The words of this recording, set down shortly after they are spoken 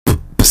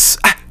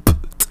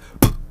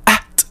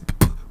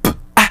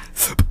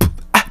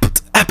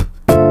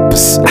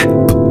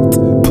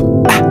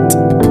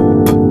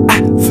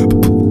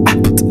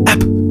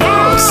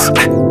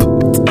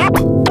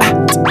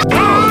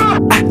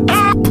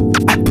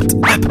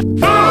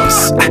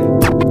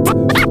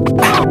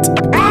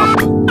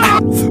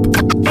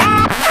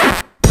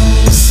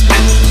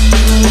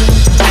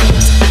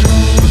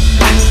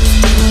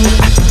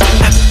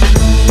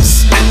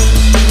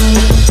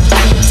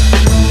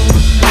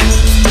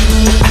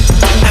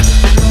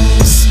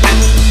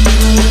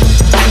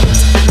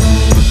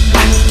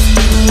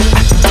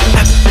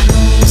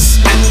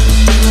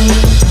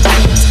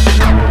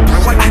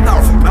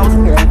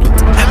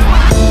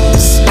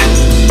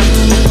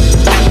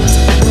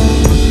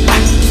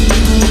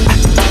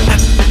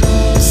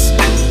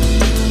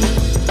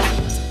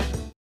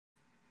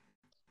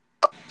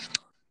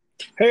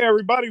Hey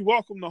everybody,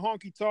 welcome to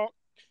Honky Talk.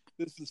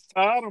 This is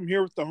Todd. I'm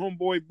here with the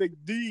homeboy Big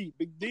D.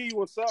 Big D,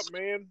 what's up,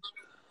 man?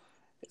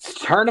 It's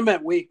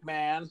tournament week,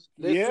 man.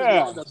 This is one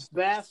Yeah. of the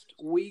best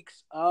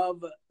weeks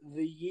of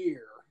the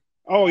year.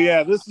 Oh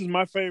yeah, this is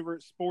my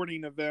favorite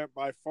sporting event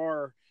by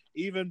far,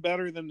 even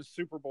better than the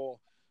Super Bowl.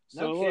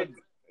 So No look,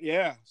 kidding.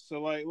 yeah.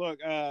 So look,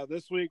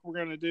 this week we're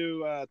gonna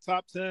do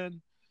top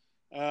 10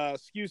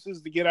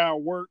 excuses to get out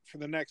of work for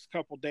the next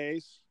couple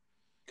days,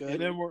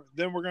 Good. and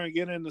then we're gonna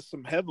get into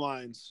some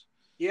headlines.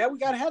 Yeah, we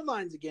got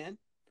headlines again.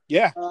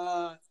 Yeah.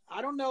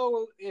 I don't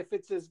know if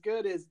it's as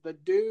good as the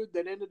dude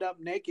that ended up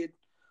naked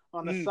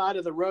on the side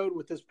of the road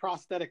with his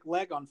prosthetic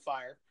leg on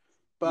fire,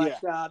 but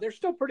they're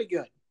still pretty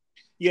good.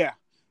 Yeah.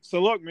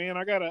 So look, man,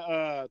 I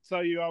gotta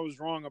tell you, I was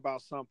wrong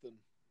about something.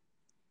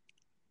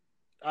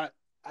 I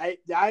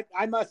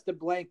must have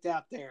blanked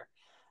out there.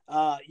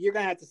 You're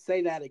gonna have to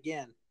say that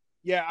again.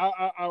 Yeah,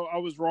 I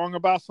was wrong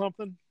about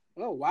something.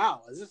 Oh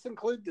wow! Does this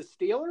include the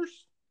Steelers?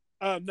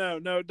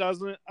 No, it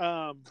doesn't.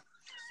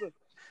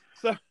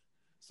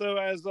 So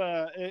as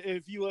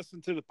if you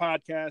listen to the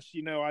podcast,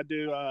 you know I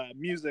do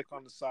music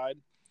on the side,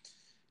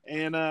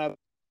 and a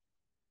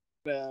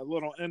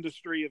little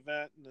industry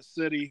event in the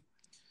city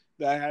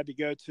that I had to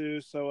go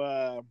to. So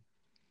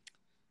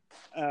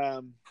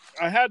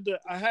I had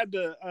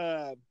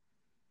to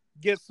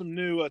get some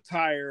new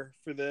attire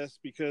for this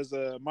because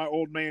my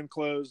old man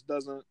clothes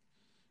doesn't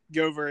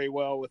go very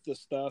well with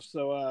this stuff.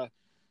 So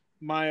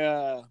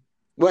my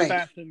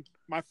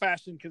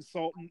fashion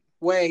consultant.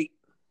 Wait.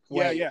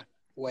 Yeah.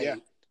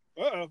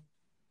 Uh-oh.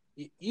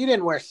 You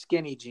didn't wear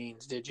skinny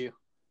jeans, did you?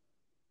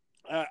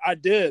 I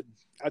did,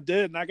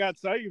 and I got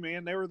to tell you,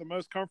 man, they were the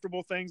most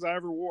comfortable things I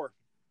ever wore.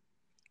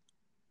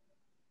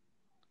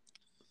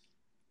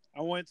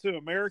 I went to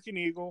American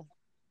Eagle,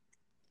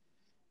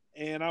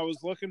 and I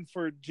was looking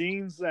for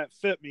jeans that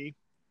fit me,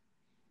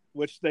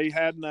 which they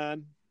had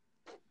none.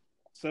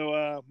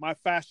 So my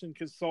fashion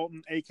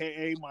consultant,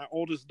 a.k.a. my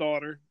oldest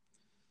daughter,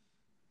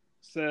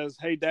 says,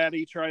 "Hey,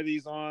 Daddy, try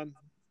these on.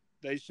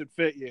 They should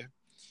fit you."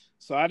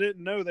 So I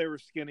didn't know they were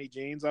skinny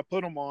jeans. I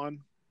put them on,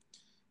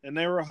 and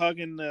they were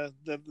hugging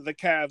the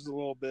calves a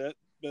little bit,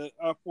 but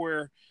up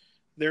where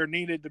there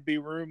needed to be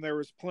room, there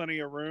was plenty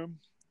of room.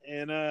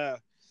 And I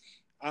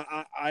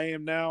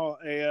am now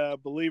a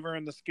believer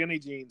in the skinny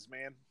jeans,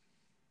 man.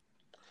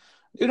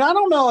 Dude, I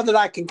don't know that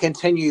I can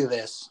continue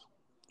this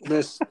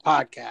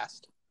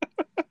podcast.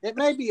 It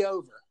may be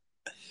over.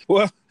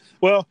 Well,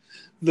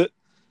 don't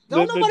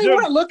nobody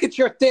want to look at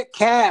your thick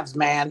calves,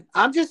 man.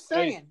 I'm just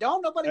saying.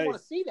 Don't nobody want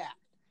to see that.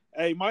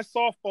 Hey, my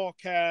softball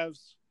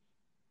calves,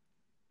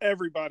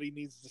 everybody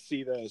needs to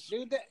see those.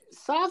 Dude,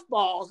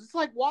 softballs, it's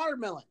like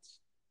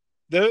watermelons.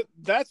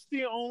 That's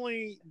the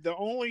only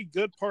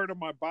good part of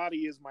my body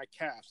is my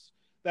calves.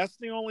 That's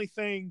the only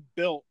thing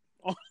built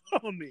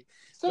on me.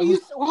 So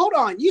hold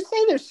on. You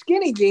say they're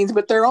skinny jeans,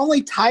 but they're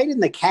only tight in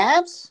the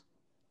calves?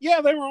 Yeah,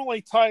 they were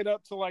only tied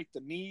up to like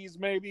the knees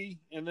maybe,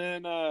 and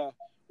then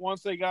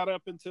once they got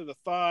up into the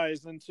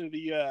thighs, into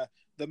the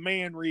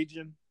man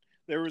region,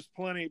 there was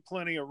plenty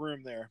of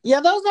room there.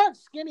 Yeah, those aren't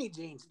skinny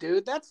jeans,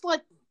 dude. That's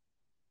like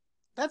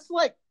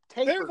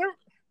tapered.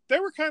 They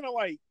were kind of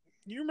like,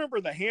 you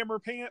remember the Hammer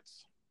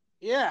pants?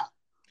 Yeah.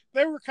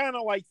 They were kind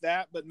of like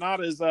that, but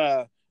not as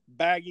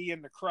baggy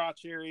in the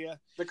crotch area.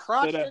 The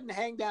crotch didn't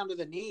hang down to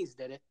the knees,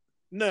 did it?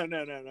 No,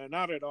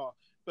 not at all.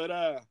 But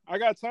I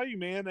got to tell you,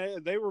 man,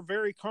 they were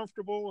very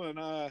comfortable, and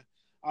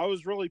I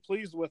was really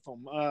pleased with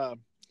them.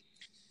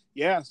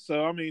 Yeah,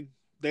 so, I mean,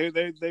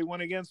 they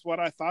went against what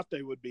I thought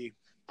they would be.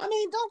 I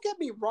mean, don't get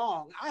me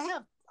wrong.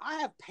 I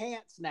have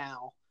pants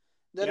now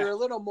that are a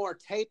little more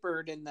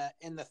tapered in the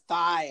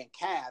thigh and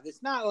calf.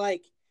 It's not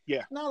like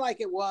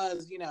it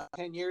was,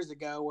 10 years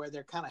ago where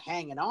they're kind of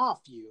hanging off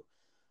you.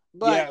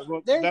 But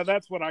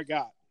that's what I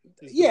got.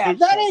 Yeah,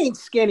 that ain't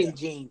skinny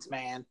jeans,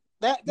 man.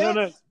 That's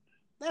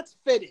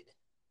fitted.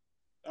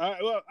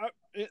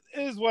 It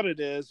is what it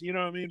is, you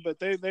know what I mean? But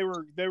they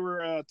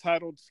were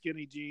titled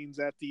skinny jeans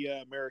at the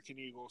American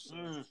Eagle.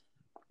 So,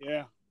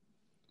 yeah.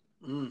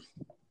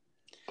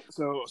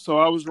 So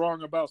I was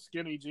wrong about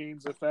skinny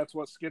jeans, if that's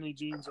what skinny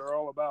jeans are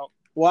all about.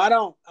 Well, I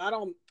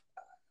don't.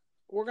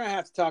 We're gonna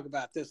have to talk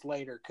about this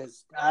later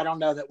because I don't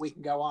know that we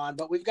can go on,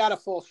 but we've got a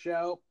full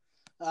show,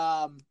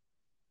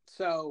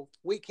 so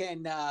we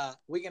can at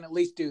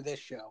least do this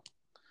show.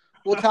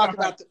 We'll talk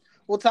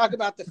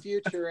about the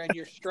future and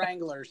your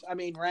Wranglers. I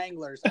mean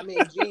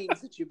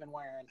jeans that you've been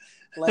wearing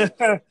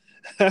lately.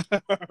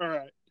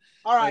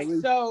 All right.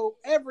 So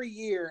every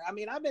year, I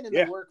mean, I've been in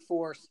the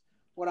workforce.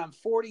 I'm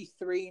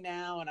 43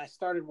 now, and I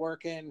started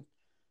working,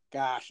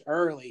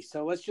 early.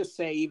 So let's just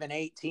say even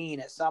 18.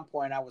 At some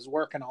point, I was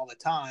working all the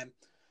time.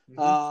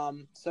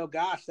 So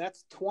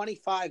that's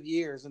 25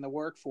 years in the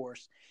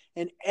workforce.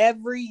 And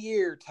every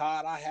year,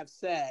 Todd, I have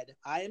said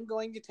I am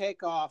going to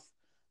take off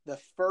the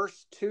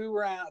first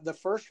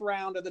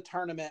round of the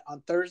tournament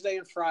on Thursday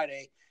and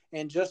Friday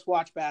and just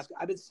watch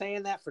basketball. I've been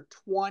saying that for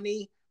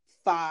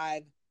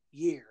 25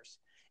 years,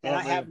 and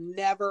I have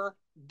never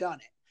done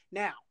it.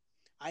 Now,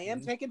 I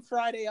am taking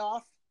Friday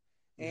off,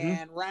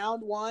 and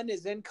round 1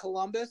 is in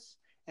Columbus,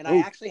 and I Ooh.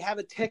 actually have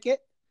a ticket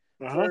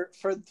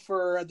for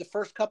the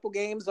first couple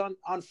games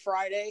on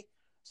Friday,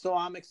 so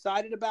I'm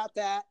excited about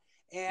that.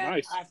 And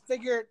Nice. I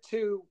figure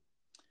to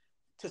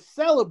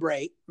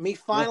celebrate me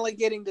finally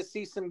getting to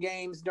see some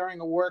games during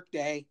a work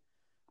day,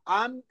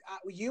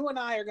 you and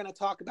I are going to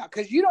talk about,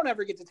 because you don't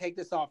ever get to take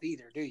this off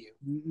either, do you?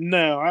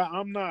 No,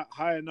 I'm not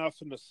high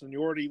enough in the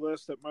seniority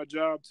list at my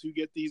job to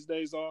get these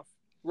days off.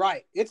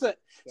 Right.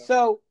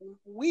 So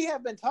we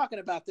have been talking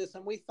about this,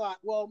 and we thought,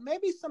 well,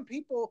 maybe some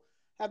people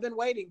have been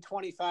waiting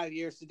 25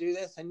 years to do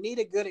this and need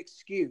a good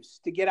excuse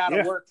to get out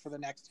of work for the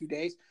next 2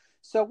 days.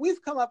 So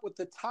we've come up with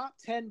the top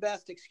 10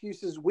 best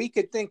excuses we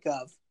could think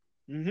of,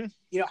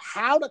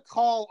 how to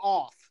call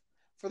off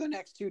for the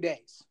next 2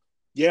 days.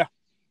 Yeah.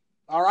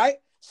 All right.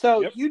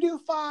 So you do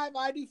 5,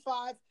 I do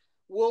 5.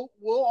 We'll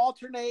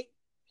alternate.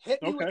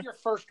 Hit me with your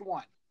first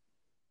one.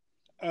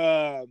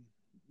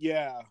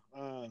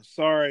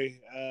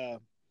 Sorry.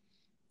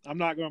 I'm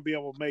not going to be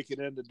able to make it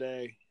in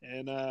today,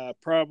 and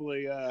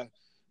probably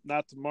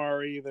not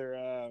tomorrow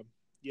either.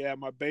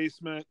 My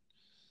basement.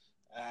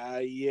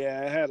 I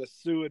had a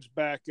sewage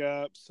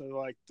backup, so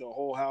like the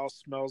whole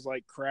house smells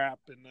like crap,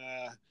 and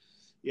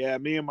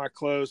me and my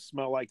clothes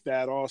smell like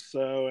that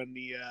also, and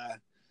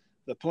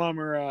the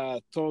plumber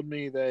told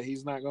me that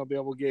he's not going to be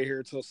able to get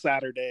here till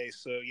Saturday.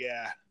 So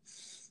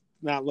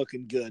not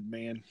looking good,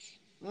 man.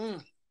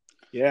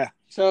 Yeah.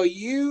 So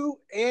you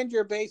and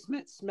your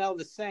basement smell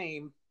the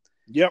same.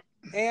 Yep.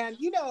 And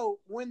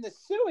when the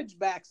sewage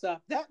backs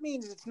up, that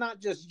means it's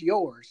not just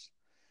yours.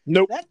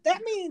 Nope.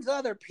 That means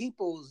other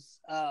people's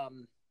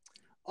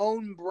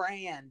own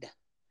brand.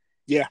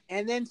 Yeah.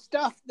 And then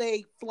stuff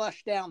they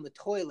flush down the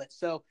toilet.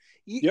 So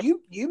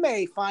you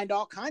may find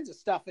all kinds of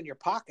stuff in your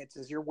pockets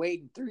as you're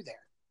wading through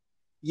there.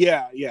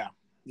 Yeah.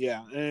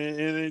 And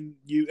then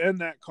you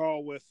end that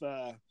call with,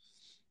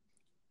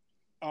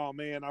 oh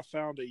man, I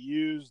found a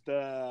used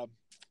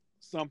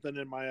something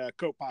in my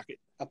coat pocket.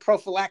 A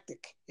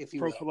prophylactic, if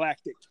you will.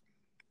 Prophylactic.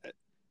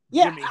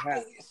 Yeah.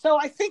 So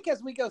I think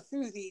as we go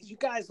through these, you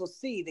guys will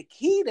see the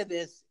key to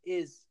this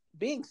is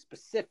being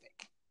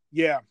specific.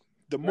 Yeah.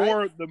 The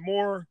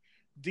more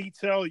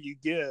detail you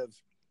give,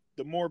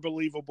 the more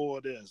believable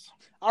it is.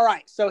 All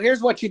right. So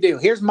here's what you do.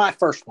 Here's my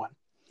first one.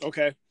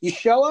 Okay. You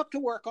show up to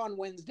work on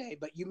Wednesday,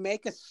 but you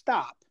make a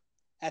stop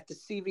at the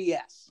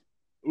CVS.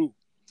 Ooh.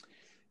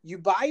 You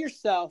buy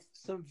yourself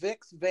some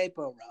Vicks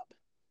Vapor Rub.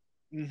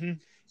 Mm-hmm.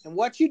 And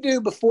what you do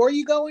before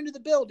you go into the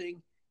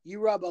building, you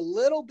rub a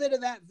little bit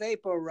of that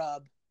Vapor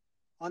Rub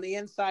on the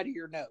inside of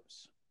your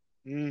nose.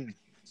 Mm.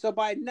 So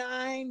by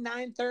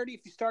 9:30,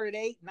 if you start at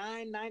 8,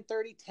 9,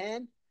 9:30,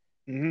 10,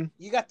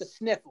 you got the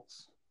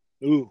sniffles.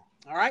 Ooh.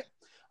 All right.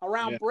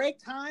 Around break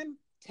time,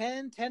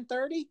 10,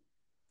 10:30,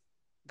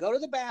 go to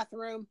the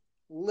bathroom,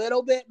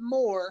 little bit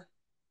more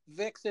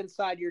Vicks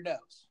inside your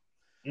nose.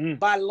 Mm.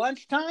 By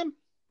lunchtime,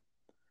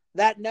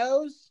 that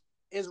nose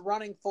is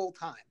running full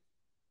time.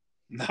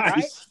 Nice.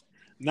 Right?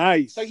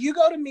 Nice. So you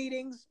go to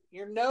meetings,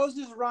 your nose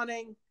is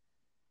running.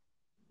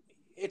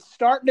 It's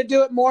starting to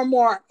do it more and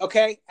more.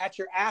 Okay. At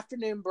your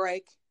afternoon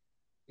break,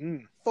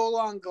 full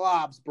on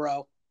globs,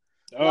 bro.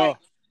 Oh,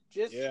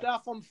 just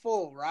stuff them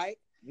full, right?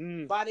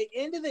 Mm. By the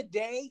end of the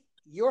day,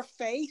 your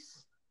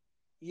face,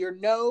 your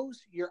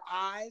nose, your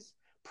eyes,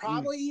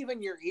 probably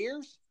even your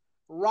ears,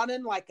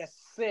 running like a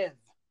sieve.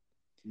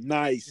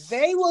 Nice.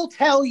 They will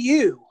tell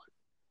you,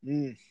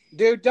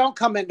 dude, don't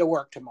come into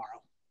work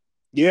tomorrow.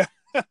 Yeah.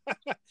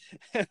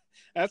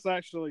 That's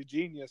actually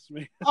genius,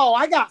 man. Oh,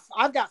 I've got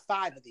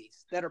 5 of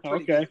these that are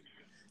pretty good.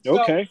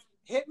 So, okay.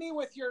 Hit me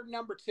with your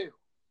number 2.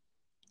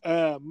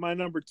 My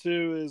number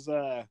 2 is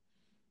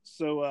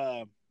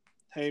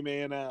hey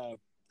man,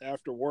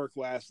 after work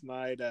last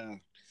night,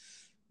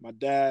 my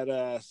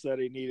dad said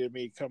he needed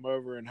me to come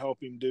over and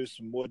help him do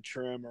some wood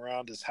trim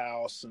around his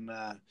house, and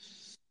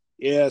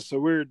so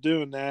we were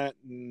doing that,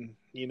 and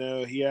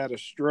he had a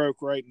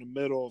stroke right in the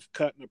middle of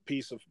cutting a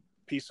piece of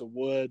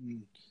wood,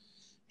 and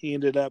he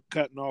ended up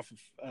cutting off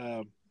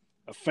a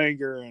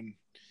finger, and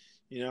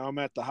I'm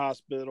at the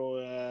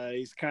hospital.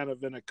 He's kind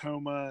of in a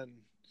coma, and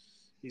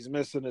he's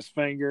missing his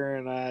finger,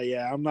 and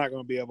I'm not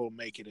going to be able to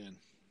make it in.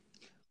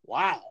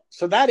 Wow.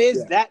 So that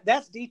is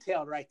that's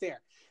detailed right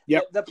there.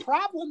 Yep. The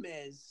problem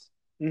is,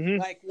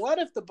 like, what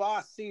if the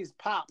boss sees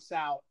Pops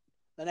out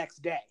the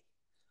next day?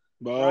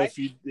 Well, right?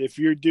 if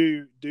you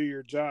do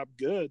your job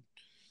good,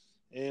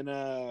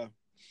 and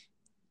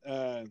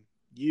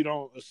you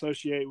don't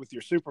associate with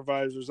your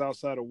supervisors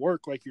outside of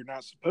work like you're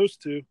not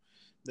supposed to,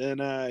 then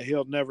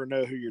he'll never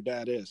know who your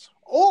dad is.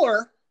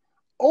 Or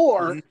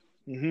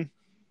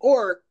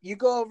you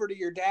go over to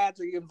your dad's,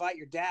 or you invite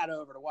your dad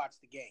over to watch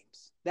the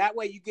games. That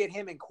way you get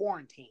him in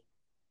quarantine.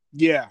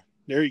 Yeah,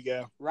 there you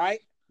go.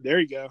 Right? There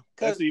you go.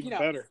 That's even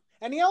better.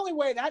 And the only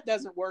way that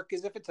doesn't work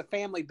is if it's a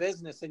family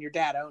business and your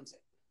dad owns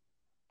it.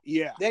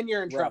 Yeah. Then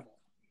you're in trouble.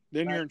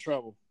 Then you're in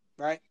trouble.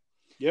 Right?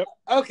 Yep.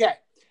 Okay.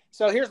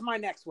 So here's my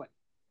next one.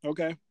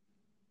 Okay.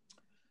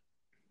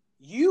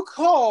 You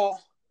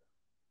call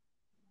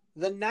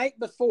the night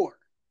before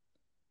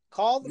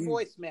Call the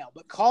voicemail,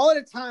 but call at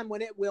a time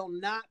when it will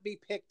not be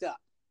picked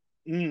up.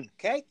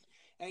 Okay?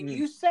 And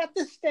you set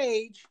the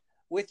stage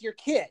with your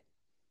kid,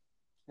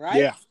 right?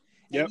 Yeah.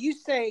 Yep. And you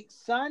say,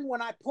 son,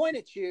 when I point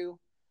at you,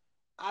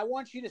 I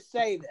want you to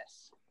say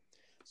this.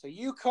 So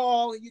you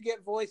call, you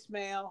get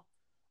voicemail.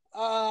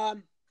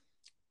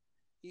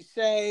 You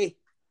say,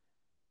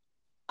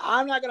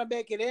 I'm not going to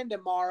make it in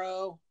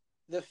tomorrow.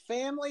 The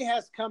family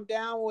has come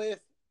down with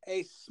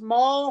a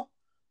small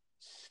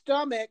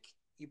stomach.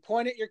 You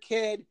point at your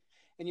kid,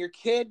 and your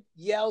kid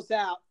yells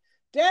out,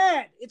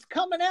 Dad, it's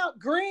coming out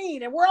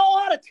green, and we're all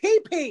out of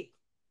TP.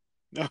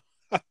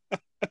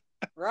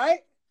 Right?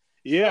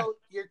 Yeah. So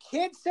your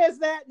kid says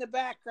that in the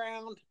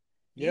background.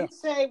 Yeah. You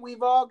say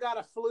we've all got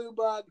a flu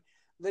bug.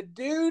 The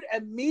dude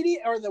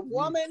or the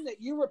woman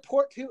that you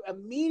report to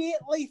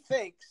immediately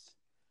thinks,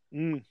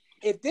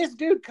 if this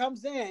dude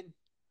comes in,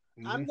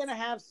 I'm going to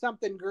have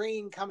something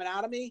green coming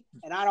out of me,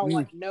 and I don't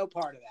want no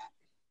part of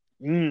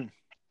that.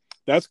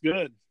 That's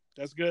good.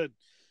 That's good.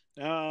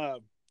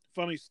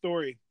 Funny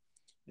story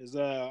is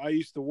I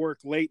used to work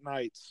late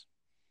nights,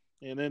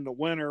 and in the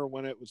winter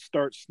when it would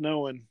start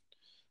snowing,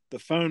 the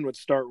phone would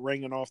start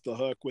ringing off the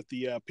hook with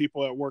the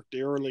people that work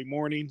the early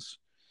mornings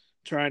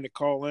trying to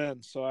call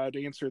in. So I'd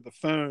answer the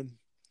phone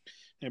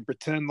and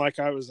pretend like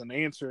I was an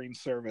answering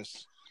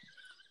service.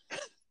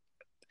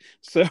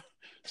 So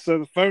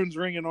the phone's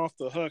ringing off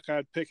the hook.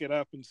 I'd pick it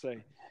up and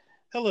say,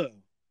 hello,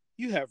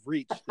 you have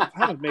reached the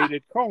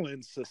automated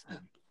call-in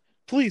system.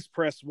 Please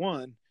press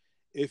 1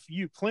 if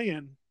you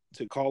plan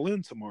to call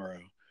in tomorrow.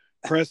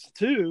 Press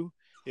 2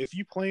 if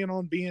you plan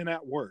on being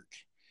at work.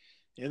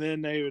 And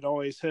then they would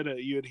always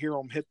you'd hear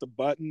them hit the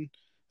button.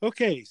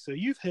 Okay, so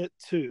you've hit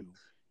 2.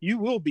 You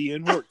will be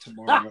in work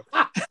tomorrow.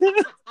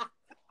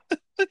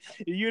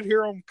 You'd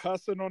hear them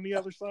cussing on the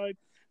other side.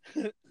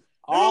 Awesome.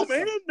 Oh,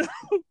 man, no.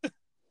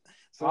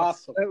 So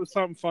awesome. That was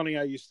something funny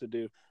I used to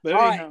do. But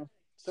all anyhow, right.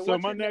 so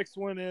my next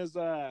one is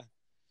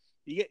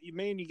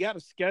you got to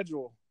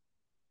schedule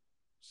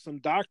some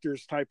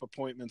doctor's type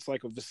appointments,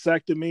 like a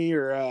vasectomy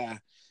or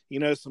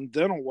some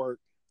dental work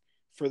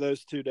for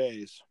those 2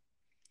 days.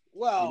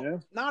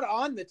 Well, not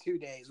on the 2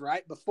 days,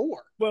 right?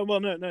 Before. Well,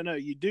 no.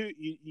 You do.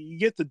 You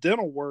get the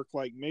dental work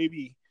like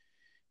maybe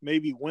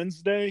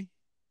Wednesday,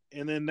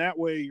 and then that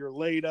way you're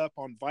laid up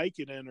on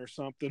Vicodin or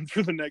something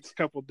for the next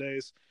couple of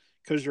days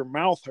because your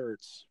mouth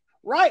hurts.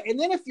 Right, and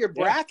then if your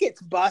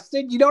bracket's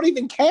busted, you don't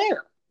even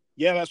care.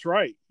 Yeah, that's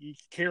right. You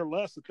care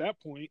less at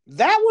that point.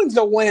 That one's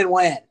a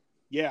win-win.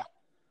 Yeah.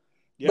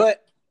 Yep.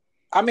 But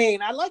I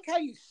mean, I like how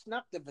you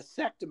snuck the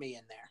vasectomy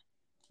in there.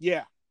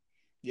 Yeah.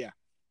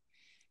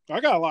 I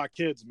got a lot of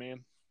kids,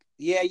 man.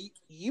 Yeah,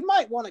 you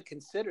might want to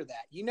consider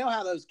that. You know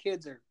how those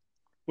kids are.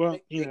 Well,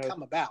 they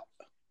come about.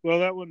 Well,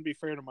 that wouldn't be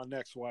fair to my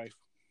next wife.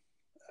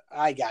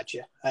 I got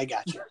you.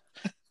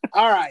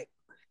 All right.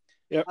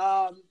 Yep.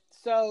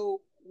 So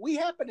we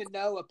happen to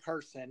know a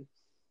person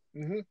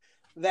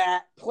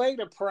that played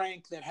a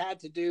prank that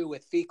had to do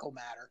with fecal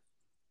matter.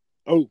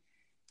 Oh.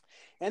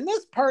 And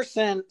this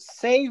person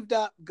saved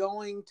up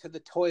going to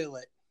the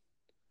toilet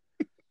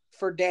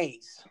for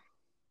days.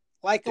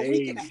 Like a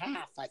week and a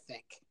half, I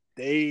think.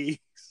 Days.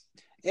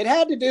 It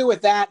had to do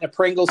with that in a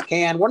Pringles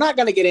can. We're not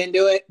going to get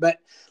into it, but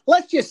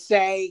let's just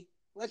say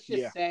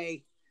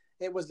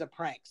it was a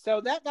prank. So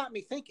that got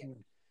me thinking.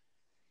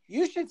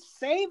 You should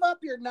save up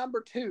your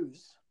number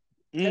 2s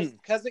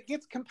because it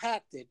gets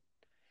compacted.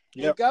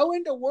 And go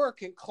into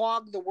work and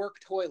clog the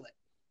work toilet.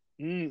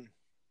 You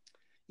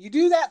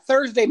do that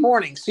Thursday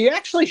morning. So you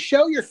actually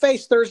show your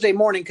face Thursday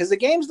morning because the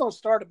games don't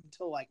start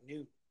until like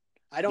noon.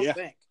 I don't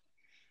think.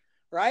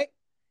 Right?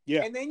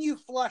 Yeah. And then you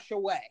flush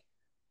away.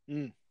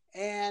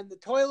 And the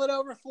toilet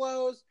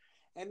overflows.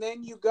 And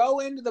then you go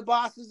into the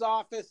boss's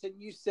office and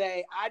you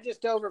say, I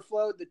just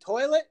overflowed the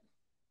toilet.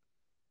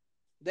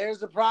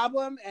 There's a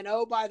problem. And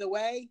oh, by the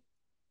way,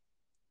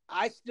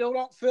 I still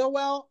don't feel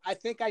well. I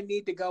think I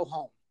need to go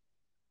home.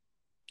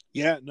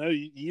 Yeah, no,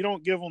 you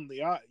don't give them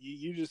the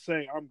you just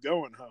say, I'm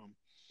going home.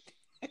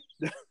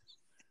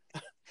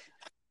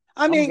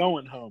 I'm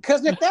going home.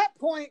 Because at that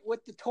point,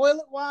 with the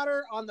toilet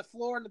water on the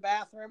floor in the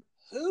bathroom,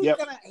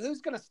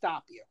 who's gonna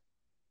stop you?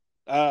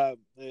 At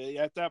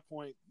that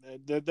point,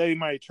 they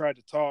might try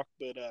to talk,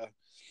 but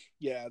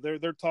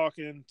they're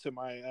talking to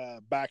my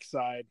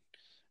backside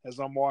as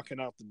I'm walking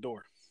out the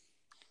door.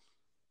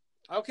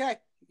 Okay,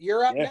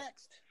 you're up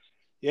next.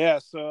 Yeah.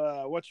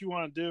 So what you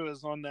want to do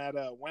is on that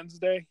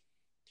Wednesday,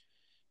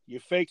 you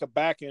fake a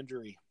back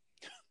injury.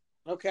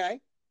 Okay.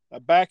 A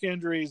back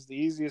injury is the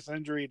easiest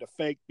injury to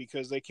fake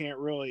because they can't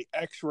really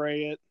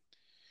x-ray it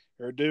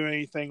or do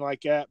anything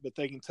like that, but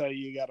they can tell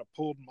you got a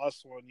pulled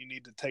muscle and you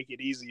need to take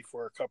it easy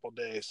for a couple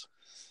days.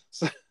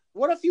 So,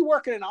 what if you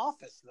work in an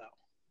office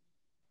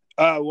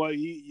though? Well,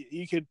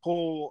 you could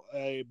pull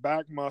a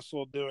back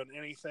muscle doing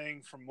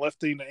anything from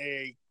lifting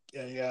a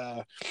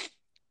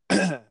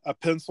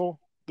pencil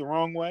the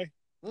wrong way,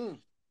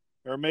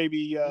 or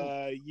maybe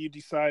you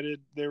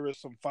decided there was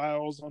some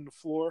files on the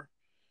floor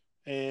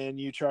and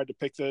you tried to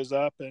pick those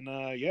up, and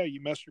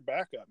you messed your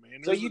back up,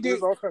 man. So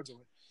There's all kinds of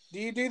ways. Do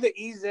you do the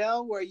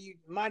ezel where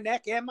my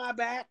neck and my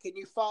back and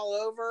you fall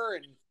over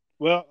and?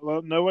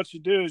 Well, no. What you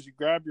do is you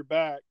grab your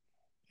back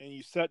and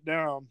you sit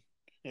down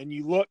and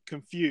you look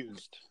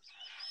confused,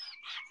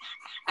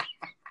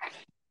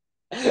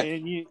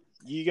 and you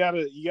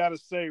gotta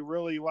say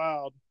really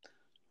loud,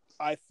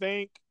 I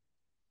think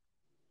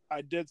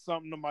I did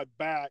something to my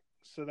back,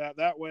 so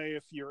that way,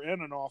 if you're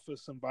in an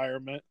office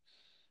environment,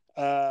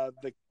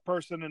 the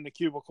person in the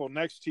cubicle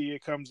next to you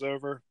comes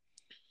over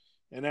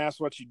and asks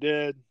what you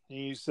did, and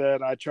you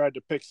said, I tried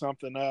to pick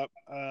something up.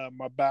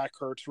 My back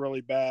hurts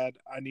really bad.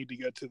 I need to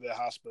go to the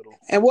hospital.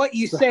 And what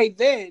you say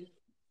then,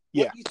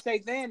 Yeah.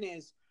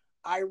 is,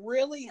 I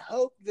really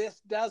hope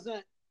this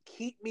doesn't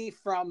keep me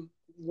from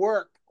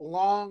work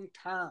long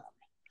term.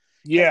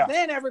 Yeah.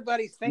 Then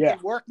everybody's thinking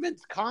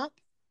workman's comp,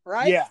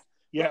 right? Yeah.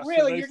 Yeah. But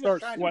really, so you're just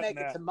trying to make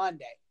it to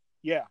Monday.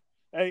 Yeah.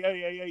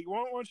 Hey,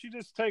 why don't you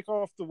just take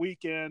off the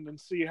weekend and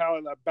see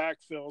how that back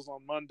feels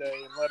on Monday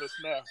and let us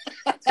know.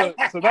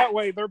 So that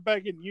way they're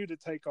begging you to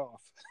take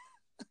off.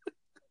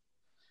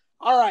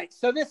 All right.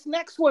 So this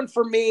next one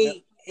for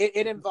me,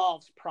 it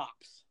involves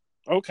props.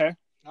 Okay.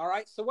 All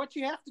right. So what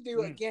you have to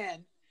do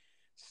again,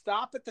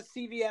 stop at the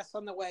CVS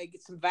on the way,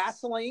 get some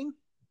Vaseline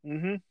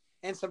and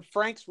some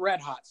Frank's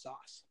Red Hot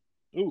sauce.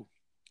 Ooh.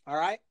 All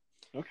right.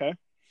 Okay.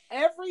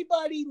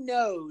 Everybody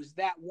knows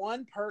that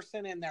one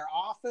person in their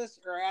office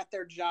or at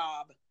their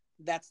job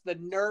that's the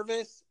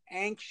nervous,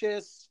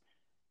 anxious.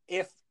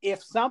 If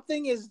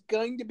something is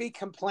going to be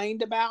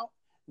complained about,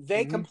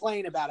 they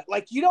complain about it.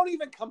 Like, you don't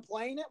even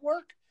complain at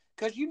work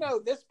because you know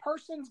this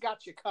person's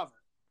got you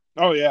covered.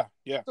 Oh, yeah.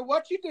 Yeah. So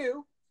what you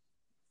do,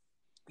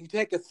 you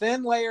take a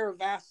thin layer of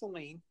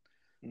Vaseline,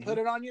 put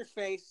it on your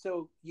face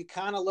so you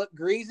kind of look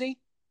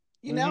greasy,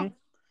 you know?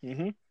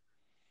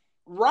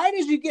 Right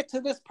as you get to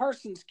this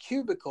person's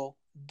cubicle,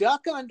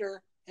 duck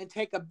under and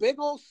take a big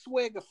old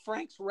swig of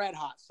Frank's Red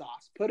Hot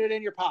sauce. Put it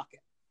in your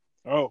pocket.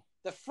 Oh.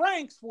 The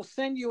Franks will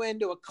send you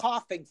into a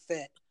coughing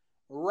fit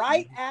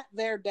right at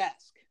their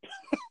desk.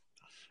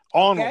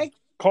 On them.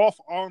 Cough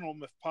on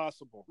them if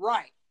possible.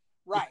 Right.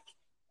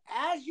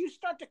 As you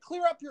start to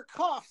clear up your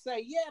cough,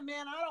 say, yeah,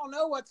 man, I don't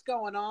know what's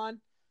going on.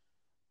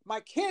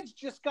 My kids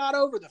just got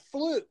over the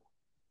flu.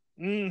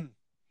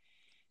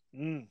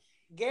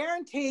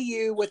 Guarantee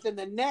you within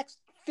the next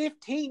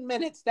 15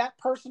 minutes, that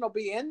person will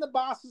be in the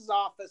boss's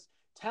office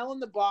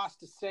telling the boss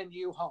to send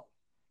you home.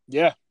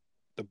 Yeah.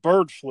 The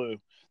bird flu.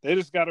 They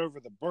just got over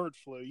the bird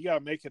flu. You got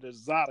to make it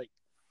exotic.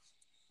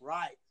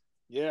 Right.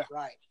 Yeah.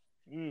 Right.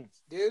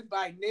 Dude,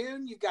 by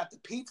noon, you've got the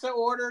pizza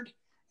ordered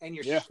and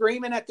you're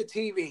screaming at the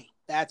TV.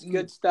 That's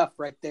good stuff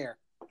right there.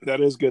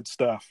 That is good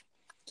stuff.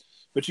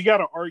 But you got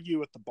to argue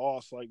with the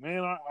boss. Like,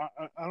 man, I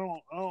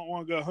don't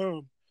want to go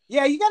home.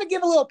 Yeah, you got to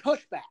give a little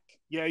pushback.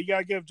 Yeah, you got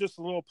to give just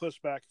a little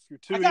pushback. If you're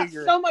too eager. I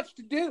got so much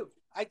to do.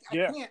 I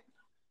can't.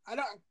 I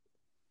don't.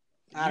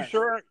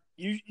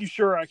 You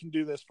sure I can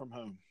do this from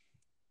home?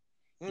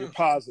 You're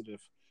positive.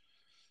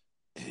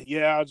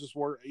 Yeah, I just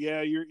work.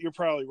 Yeah, you're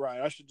probably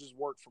right. I should just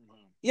work from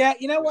home. Yeah,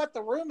 you know what?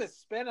 The room is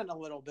spinning a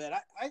little bit.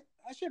 I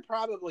should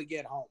probably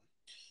get home.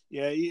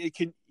 Yeah,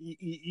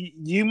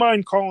 you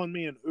mind calling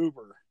me an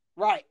Uber?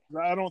 Right.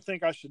 I don't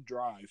think I should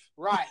drive.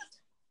 Right.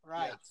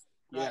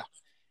 Yeah.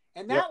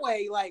 And that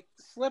way, like,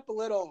 slip a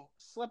little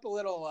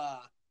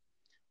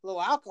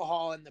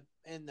alcohol in the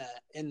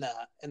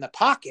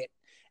pocket,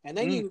 and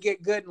then you can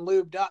get good and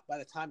lubed up by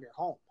the time you're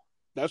home.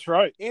 That's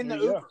right. In the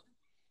Uber.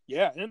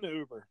 Yeah, in the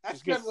Uber.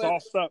 That's just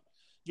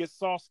get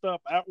sauced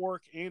up at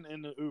work and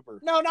in the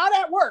Uber. No, not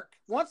at work.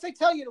 Once they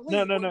tell you to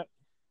leave.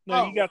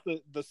 No, you got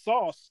the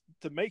sauce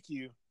to make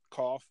you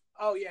cough.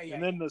 Oh yeah.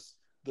 And then the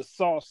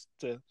sauce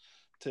to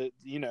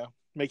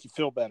make you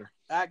feel better.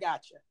 I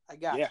got you.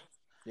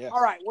 Yeah.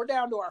 All right, we're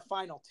down to our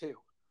final two.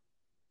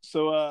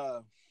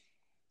 So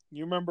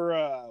you remember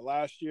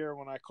last year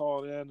when I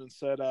called in and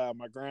said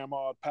my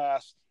grandma had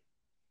passed?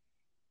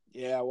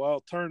 Yeah, well,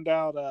 it turned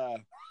out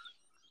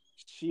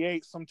she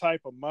ate some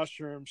type of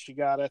mushroom she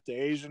got at the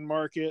Asian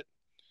market,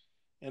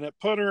 and it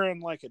put her in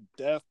like a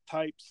death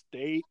type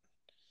state.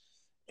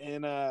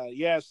 And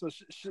so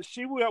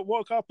she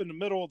woke up in the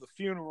middle of the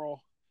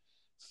funeral.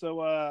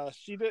 So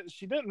she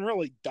didn't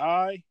really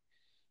die.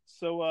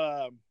 So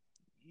I'm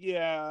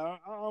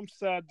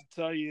sad to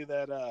tell you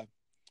that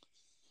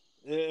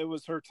it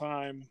was her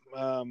time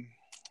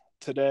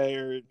today,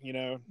 or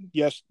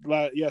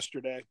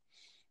yesterday.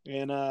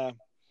 And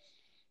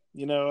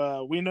we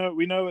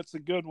know it's a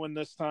good one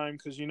this time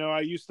because I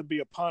used to be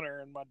a punter,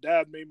 and my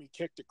dad made me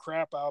kick the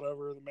crap out of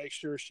her to make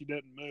sure she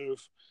didn't move.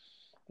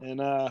 And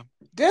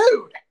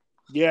dude,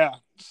 yeah,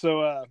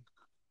 so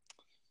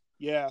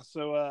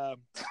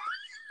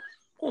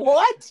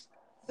what?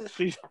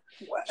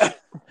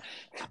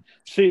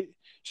 She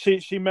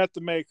met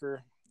the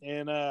maker,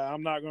 and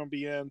I'm not going to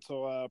be in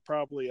until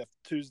probably a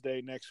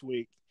Tuesday next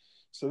week.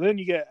 So then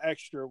you get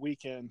extra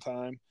weekend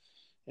time,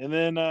 and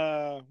then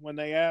when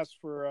they ask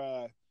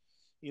for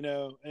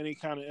any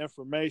kind of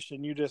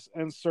information. You just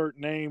insert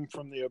name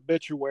from the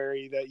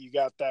obituary that you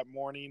got that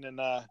morning, and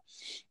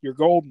you're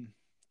golden.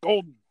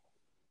 Golden.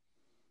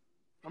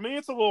 I mean,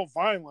 it's a little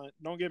violent.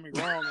 Don't get me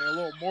wrong, and a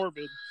little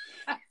morbid,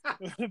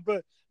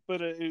 but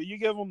you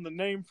give them the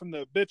name from the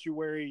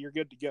obituary, you're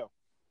good to go.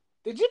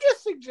 Did you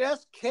just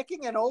suggest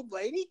kicking an old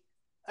lady?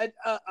 A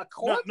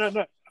corpse?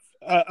 No.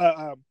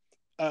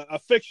 A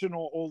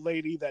fictional old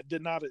lady that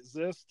did not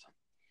exist.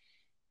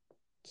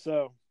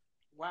 So,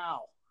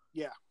 wow.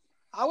 Yeah.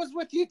 I was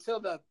with you till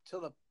the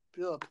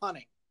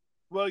punning.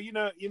 Well,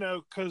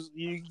 because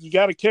you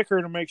got to kick her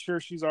to make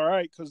sure she's all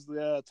right. Because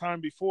the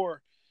time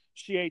before,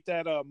 she ate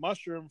that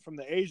mushroom from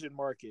the Asian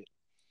market.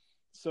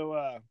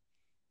 So,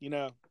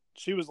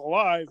 she was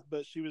alive,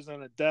 but she was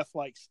in a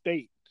death-like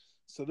state.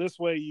 So this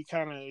way, you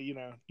kind of,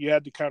 you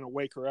had to kind of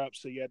wake her up.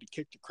 So you had to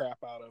kick the crap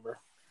out of her.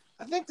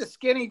 I think the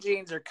skinny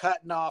jeans are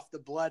cutting off the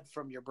blood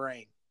from your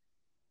brain.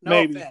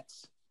 No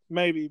offense.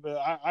 Maybe, but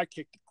I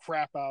kicked the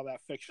crap out of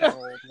that fictional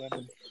old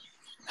woman.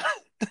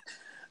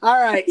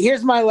 All right,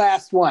 here's my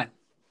last one.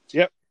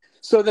 Yep.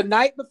 So the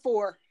night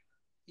before,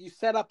 you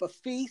set up a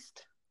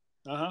feast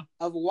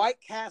of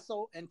White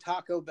Castle and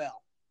Taco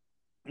Bell.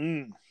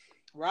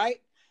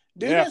 Right?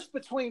 Do this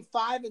between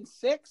 5 and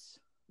 6.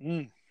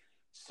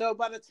 So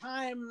by the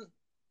time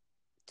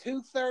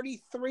 2:30,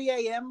 3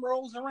 a.m.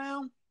 rolls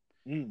around,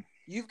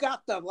 you've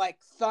got the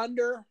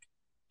thunder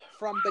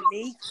from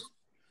beneath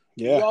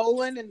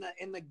rolling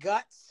in the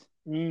guts.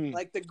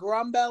 Like the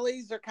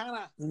grumbellies are kind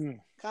of,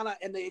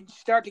 and they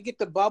start to get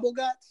the bubble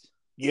guts.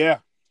 Yeah.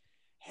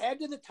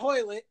 Head to the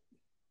toilet,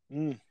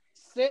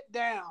 sit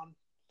down,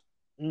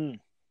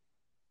 and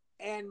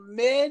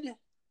mid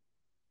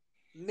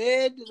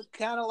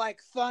kind of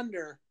like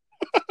thunder,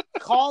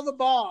 call the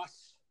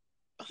boss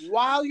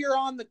while you're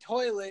on the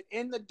toilet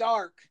in the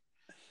dark.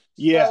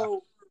 Yeah.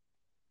 So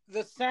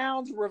the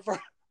sounds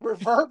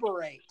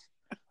reverberate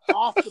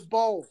off the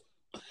bowl.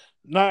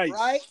 Nice.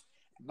 Right?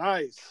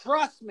 Nice.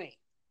 Trust me.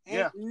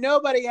 Ain't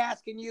nobody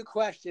asking you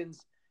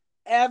questions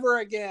ever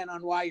again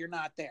on why you're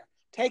not there.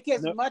 Take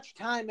as much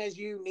time as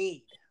you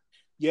need.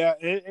 Yeah,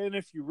 and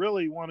if you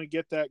really want to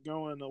get that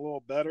going a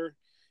little better,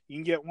 you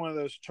can get one of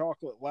those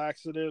chocolate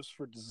laxatives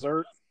for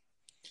dessert.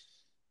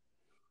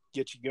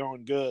 Get you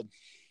going good.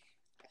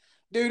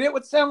 Dude, it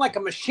would sound like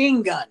a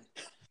machine gun.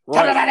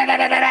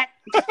 Right.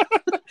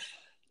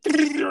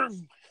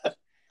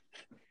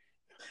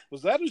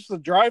 Was that just a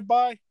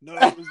drive-by? No,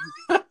 it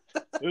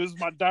was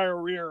my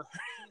diarrhea.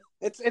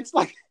 It's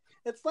like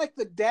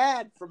the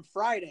dad from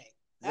Friday.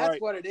 That's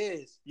what it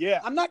is. Yeah.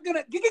 I'm not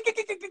gonna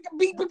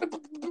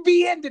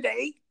be in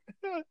today.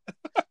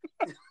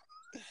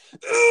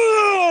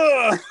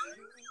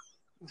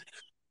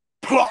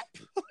 Plop.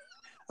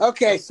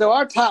 Okay, so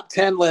our top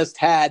 10 list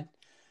had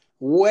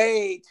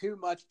way too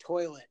much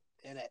toilet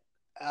in it.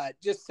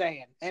 Just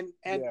saying, and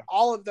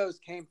all of those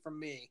came from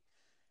me.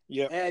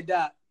 Yeah. And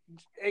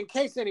in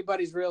case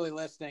anybody's really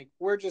listening,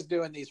 we're just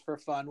doing these for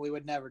fun. We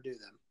would never do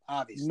them,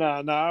 obviously.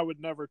 No, I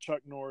would never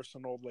Chuck Norris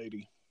an old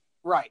lady.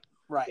 Right.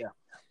 Yeah.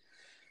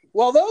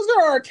 Well, those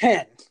are our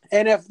 10.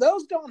 And if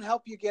those don't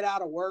help you get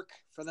out of work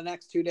for the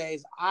next 2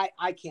 days, I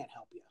can't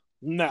help you.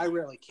 No. I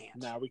really can't.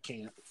 No, we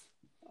can't.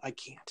 I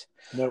can't.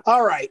 Nope.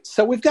 All right.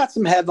 So we've got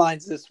some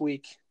headlines this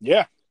week.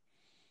 Yeah.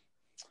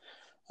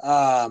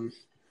 3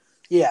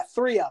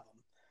 of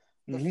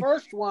them. The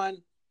first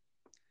one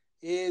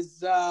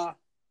is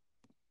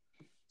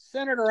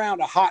centered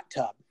around a hot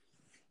tub.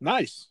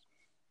 Nice.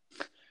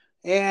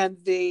 And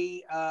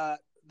the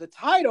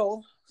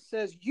title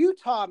says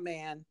Utah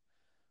man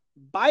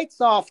bites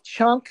off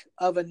chunk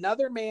of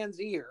another man's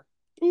ear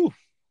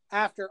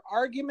after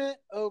argument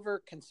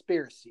over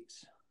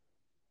conspiracies.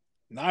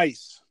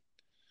 Nice.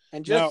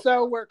 And just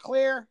so we're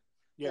clear,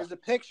 there's a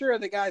picture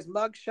of the guy's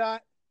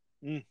mugshot.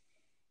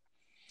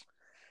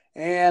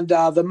 And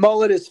the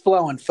mullet is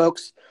flowing,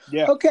 folks.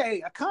 Yeah.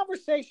 Okay, a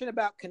conversation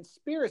about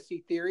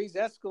conspiracy theories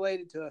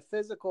escalated to a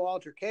physical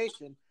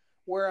altercation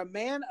where a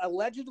man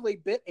allegedly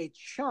bit a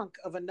chunk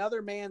of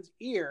another man's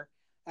ear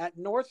at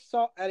a North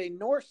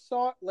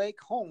Salt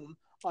Lake home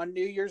on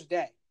New Year's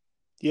Day.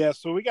 Yeah,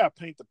 so we got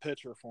to paint the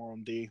picture for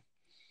him, D.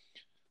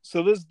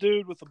 So this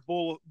dude with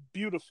a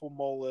beautiful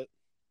mullet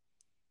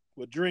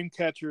with dream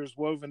catchers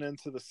woven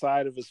into the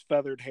side of his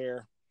feathered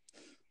hair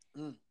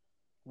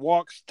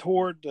walks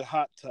toward the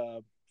hot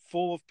tub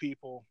full of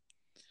people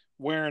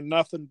wearing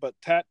nothing but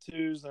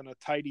tattoos and a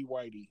tighty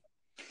whitey.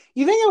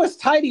 You think it was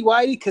tighty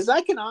whitey? Because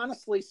I can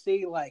honestly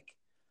see like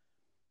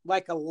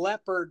a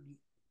leopard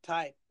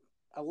type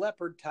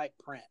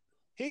print.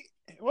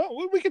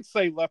 We could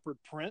say leopard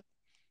print.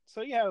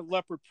 So you have a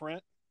leopard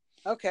print.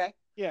 Okay.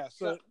 Yeah.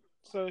 So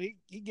he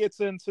gets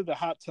into the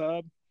hot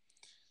tub.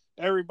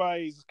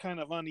 Everybody's kind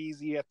of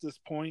uneasy at this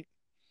point,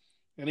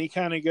 and he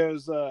kind of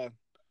goes,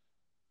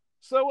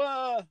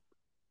 "So,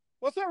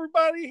 what's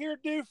everybody here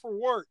do for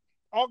work?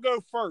 I'll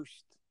go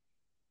first."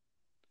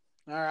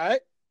 All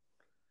right.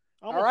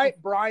 All right,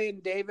 Brian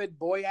David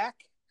Boyack.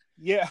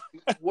 Yeah.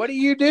 What do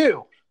you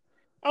do?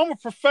 I'm a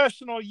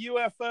professional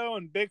UFO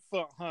and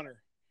Bigfoot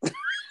hunter.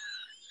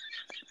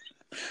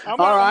 I'm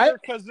All out right. here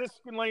because this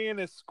land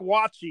is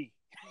squatchy.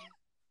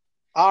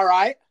 All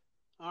right.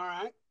 All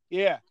right.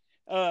 Yeah.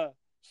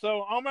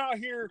 So I'm out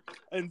here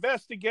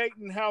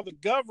investigating how the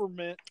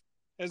government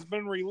has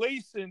been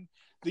releasing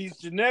these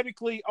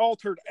genetically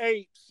altered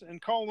apes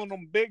and calling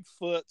them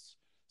Bigfoots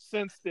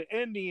since the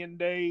Indian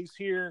days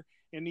here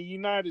in the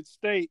United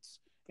States.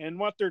 And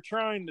what they're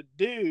trying to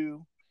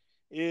do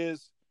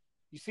is,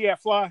 you see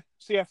that fly?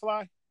 See that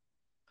fly?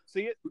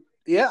 See it?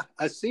 Yeah,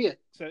 I see it.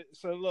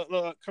 So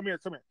look, come here.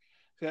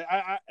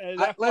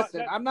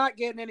 Listen, I'm not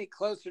getting any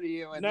closer to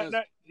you.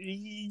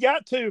 You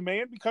got to,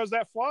 man, because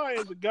that fly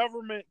is a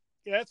government.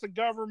 That's a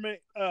government.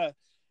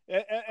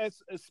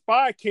 It's a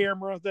spy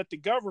camera that the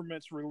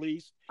government's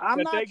released. I'm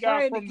not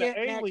trying to get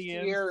next to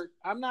your.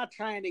 I'm not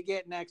trying to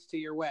get next to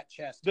your wet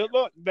chest.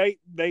 Look, they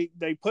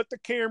put the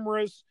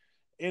cameras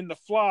in the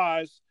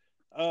flies,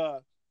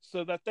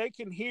 so that they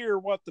can hear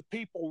what the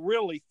people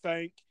really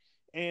think.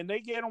 And they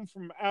get them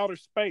from outer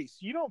space.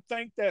 You don't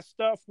think that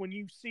stuff when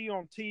you see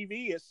on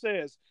TV, it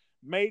says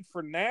made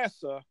for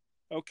NASA,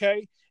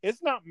 okay?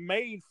 It's not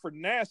made for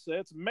NASA.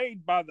 It's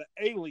made by the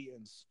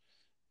aliens.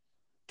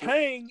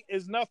 Tang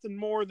is nothing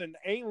more than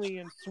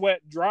alien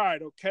sweat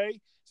dried,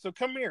 okay? So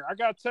come here. I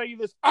got to tell you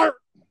this. And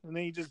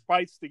then he just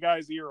bites the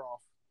guy's ear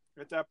off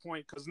at that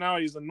point because now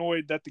he's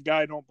annoyed that the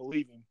guy don't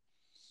believe him.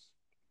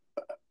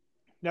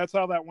 That's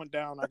how that went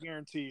down, I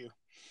guarantee you.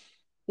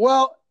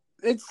 Well,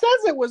 it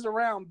says it was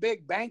around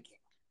big banking.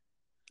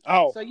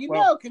 Oh, so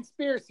know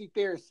conspiracy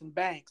theorists and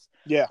banks.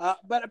 Yeah.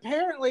 But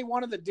apparently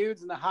one of the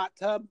dudes in the hot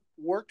tub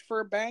worked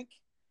for a bank.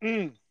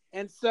 And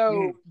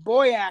so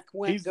Boyack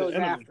goes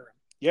after him.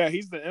 Yeah,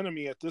 he's the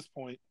enemy at this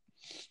point.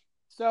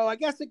 So I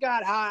guess it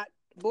got hot.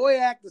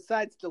 Boyack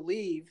decides to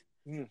leave.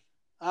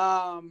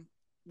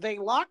 They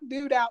lock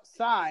dude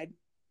outside.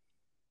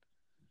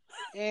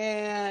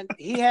 And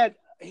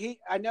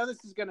I know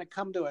this is going to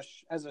come to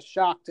as a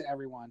shock to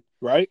everyone.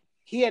 Right.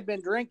 He had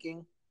been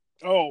drinking.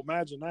 Oh,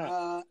 imagine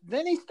that.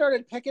 Then he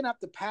started picking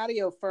up the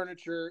patio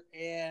furniture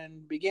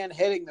and began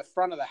hitting the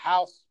front of the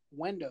house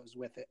windows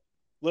with it.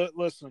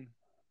 Listen,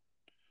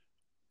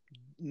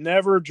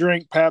 never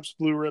drink Pabst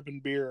Blue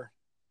Ribbon beer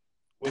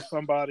with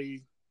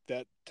somebody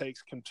that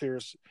takes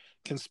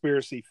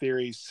conspiracy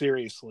theories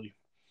seriously.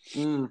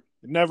 It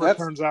never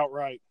turns out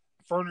right.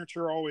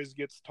 Furniture always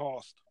gets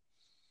tossed.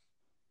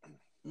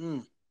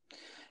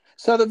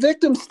 So the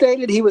victim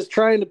stated he was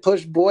trying to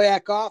push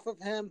Boyack off of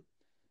him.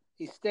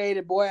 He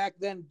stated Boyack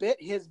then bit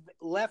his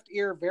left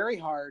ear very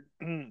hard.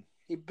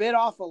 He bit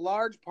off a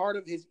large part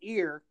of his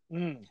ear.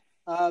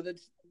 The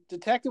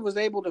detective was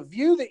able to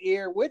view the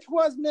ear, which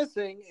was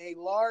missing a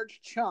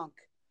large chunk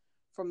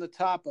from the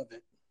top of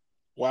it.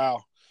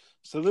 Wow.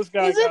 So this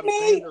guy got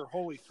Evander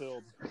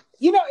Holyfield.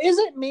 Is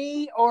it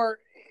me or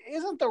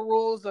isn't the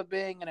rules of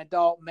being an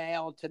adult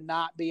male to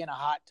not be in a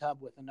hot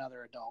tub with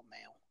another adult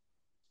male?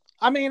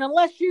 I mean,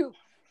 unless you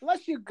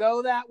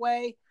go that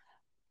way,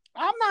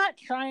 I'm not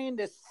trying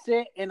to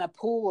sit in a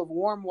pool of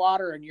warm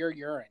water in your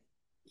urine.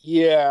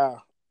 Yeah.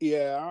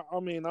 I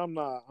mean, I'm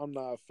not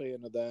a fan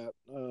of that.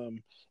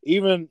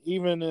 Even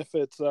if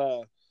it's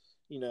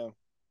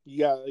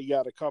you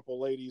got a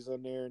couple ladies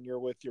in there and you're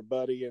with your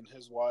buddy and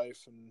his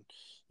wife and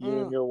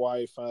you and your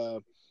wife,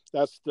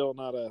 that's still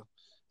not a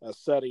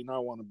setting I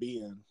want to be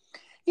in.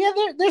 Yeah,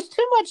 there's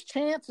too much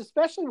chance,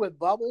 especially with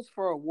bubbles,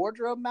 for a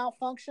wardrobe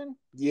malfunction.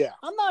 Yeah.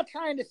 I'm not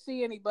trying to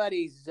see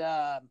anybody's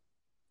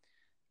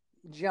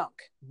junk.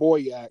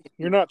 Boyack.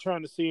 You're not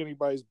trying to see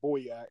anybody's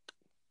boyack.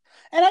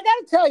 And I got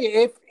to tell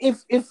you,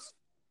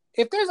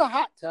 if there's a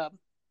hot tub,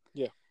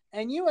 yeah,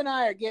 and you and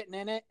I are getting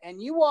in it,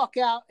 and you walk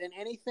out in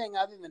anything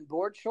other than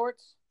board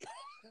shorts,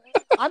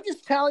 I'm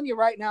just telling you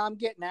right now, I'm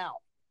getting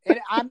out.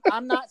 And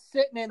I'm not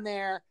sitting in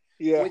there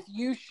with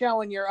you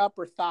showing your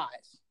upper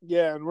thighs.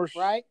 Yeah, and we're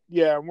right.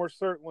 Yeah, and we're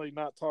certainly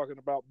not talking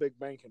about big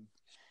banking.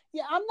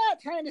 Yeah, I'm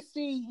not trying to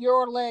see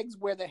your legs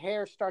where the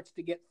hair starts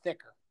to get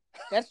thicker.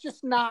 That's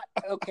just not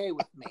okay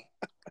with me.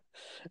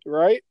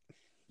 Right?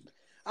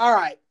 All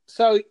right.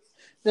 So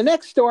the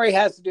next story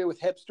has to do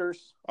with hipsters.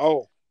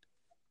 Oh.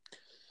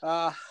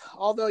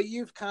 Although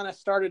you've kind of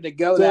started to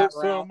go that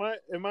route. So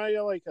am I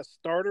like a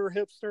starter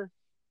hipster?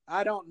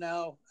 I don't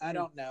know.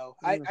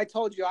 I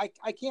told you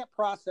I can't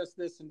process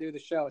this and do the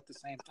show at the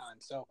same time.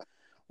 So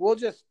we'll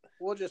just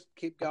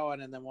keep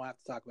going and then we'll have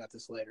to talk about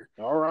this later.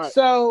 All right.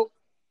 So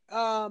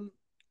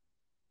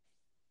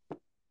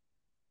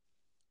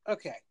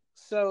okay.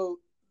 So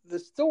the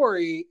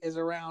story is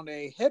around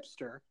a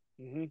hipster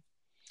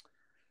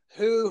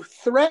who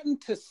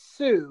threatened to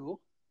sue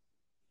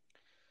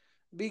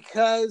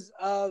because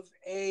of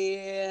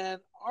an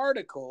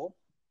article.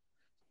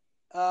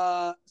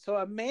 So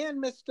a man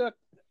mistook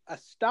a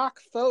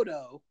stock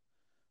photo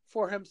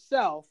for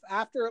himself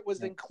after it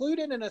was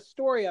included in a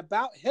story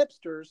about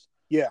hipsters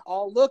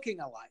all looking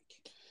alike.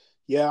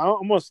 Yeah,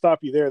 I'm going to stop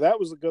you there. That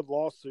was a good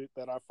lawsuit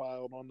that I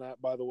filed on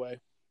that, by the way.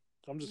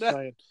 I'm just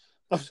saying.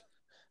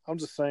 I'm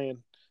just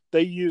saying.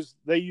 They used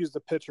a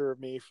picture of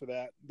me for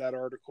that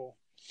article.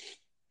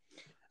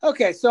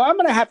 Okay, so I'm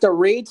going to have to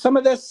read some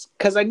of this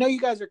because I know you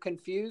guys are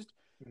confused.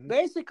 Mhm.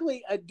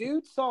 Basically, a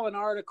dude saw an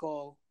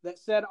article that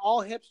said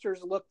all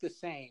hipsters look the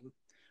same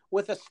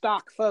with a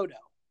stock photo.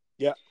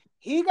 Yeah.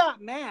 He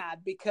got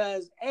mad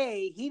because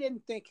A, he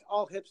didn't think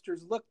all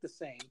hipsters looked the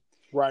same.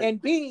 Right.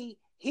 And B,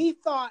 he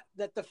thought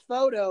that the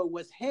photo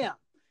was him.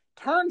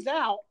 Turns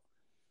out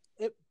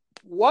it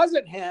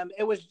wasn't him.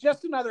 It was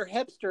just another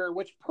hipster,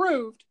 which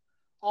proved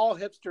all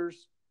hipsters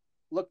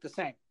look the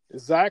same.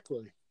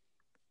 Exactly.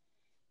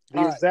 The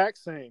All right. exact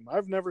same.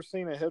 I've never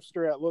seen a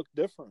hipster that looked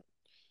different.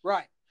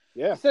 Right.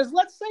 Yeah. It says,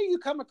 let's say you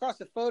come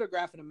across a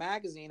photograph in a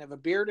magazine of a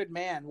bearded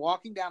man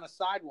walking down a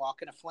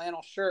sidewalk in a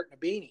flannel shirt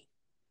and a beanie.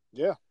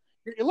 Yeah.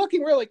 You're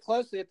looking really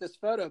closely at this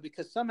photo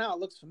because somehow it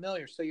looks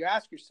familiar. So you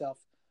ask yourself,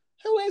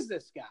 who is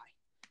this guy?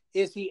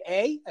 Is he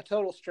A, a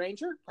total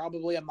stranger,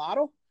 probably a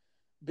model,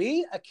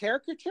 B, a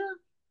caricature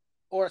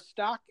or a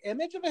stock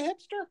image of a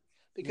hipster?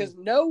 Because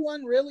no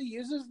one really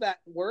uses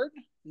that word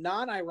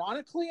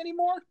non-ironically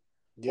anymore.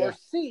 Yeah. Or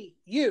C,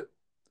 you.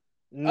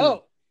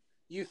 Oh,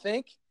 you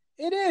think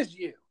it is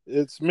you.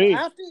 It's me.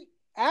 Well,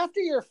 after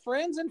your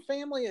friends and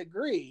family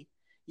agree,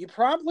 you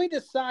promptly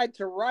decide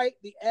to write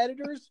the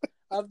editors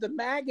of the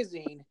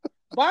magazine.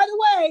 By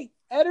the way,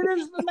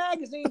 editors of the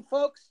magazine,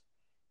 folks,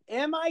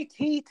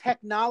 MIT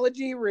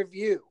Technology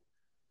Review.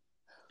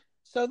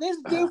 So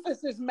this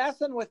doofus is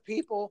messing with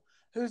people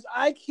whose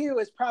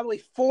IQ is probably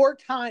 4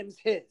 times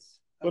his.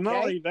 Okay? Well,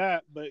 not only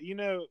that, but you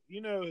know,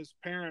 his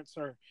parents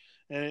are,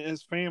 and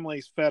his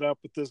family's fed up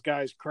with this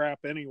guy's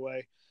crap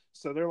anyway.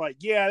 So they're like,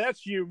 "Yeah,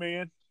 that's you,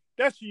 man.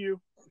 That's you."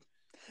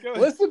 Go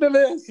ahead. Listen to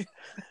this.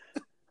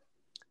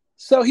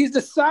 So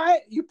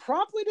you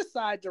promptly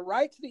decide to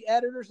write to the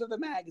editors of the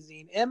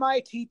magazine,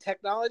 MIT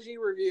Technology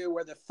Review,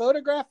 where the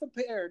photograph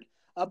appeared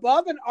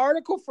above an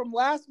article from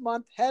last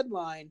month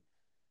headline,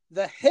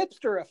 "The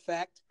Hipster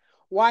Effect,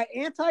 Why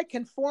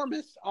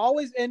Anti-Conformists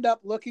Always End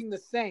Up Looking the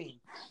Same,"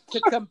 to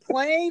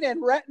complain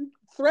and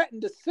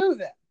threaten to sue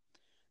them.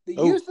 The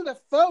use of the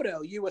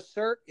photo, you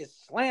assert, is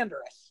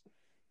slanderous.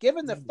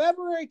 Given the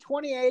February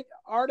 28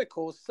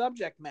 article's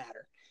subject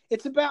matter,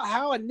 it's about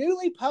how a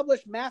newly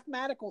published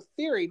mathematical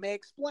theory may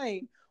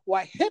explain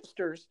why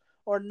hipsters,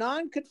 or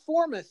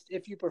nonconformists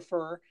if you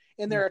prefer,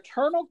 in their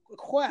eternal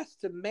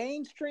quest to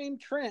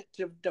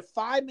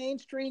defy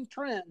mainstream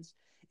trends,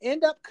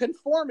 end up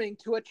conforming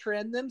to a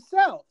trend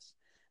themselves.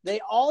 They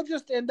all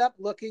just end up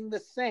looking the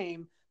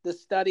same, the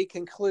study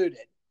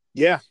concluded.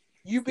 Yeah.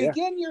 You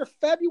begin your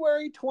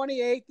February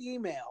 28th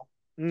email.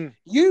 Mm.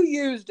 You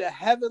used a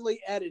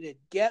heavily edited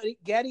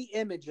Getty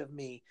image of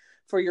me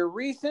for your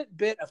recent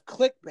bit of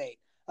clickbait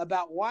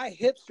about why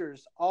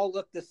hipsters all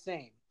look the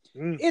same.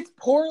 It's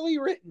poorly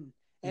written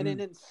and an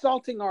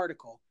insulting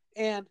article,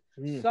 and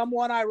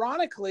somewhat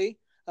ironically,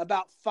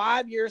 about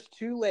 5 years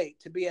too late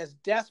to be as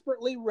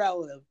desperately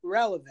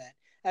relevant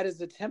as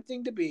is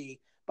attempting to be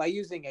by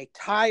using a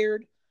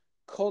tired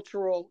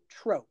cultural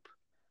trope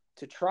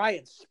to try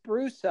and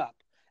spruce up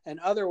an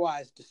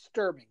otherwise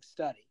disturbing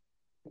study.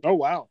 Oh,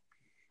 wow.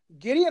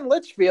 Gideon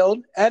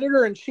Litchfield,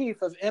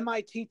 editor-in-chief of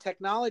MIT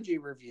Technology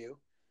Review,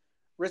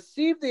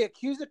 received the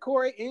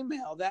accusatory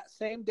email that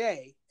same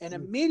day, and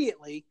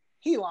immediately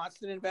he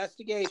launched an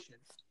investigation,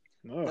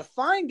 the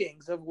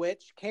findings of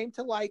which came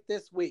to light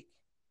this week.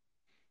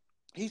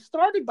 He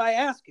started by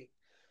asking,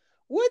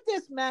 would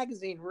this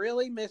magazine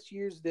really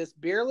misuse this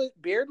bearded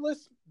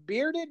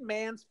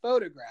man's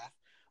photograph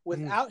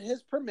without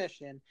his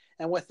permission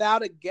and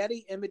without a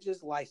Getty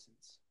Images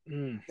license?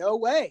 No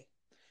way.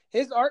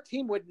 His art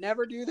team would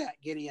never do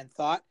that, Gideon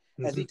thought,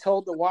 as he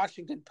told the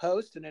Washington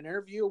Post in an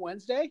interview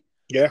Wednesday.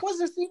 Yeah. Was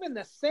this even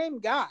the same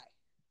guy?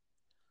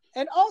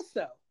 And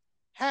also,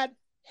 had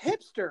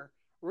hipster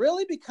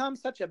really become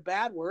such a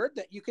bad word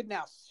that you could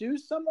now sue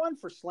someone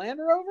for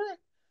slander over it?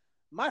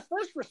 My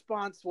first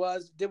response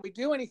was, did we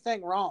do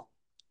anything wrong?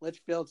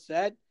 Litchfield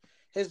said.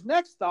 His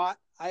next thought,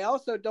 I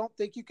also don't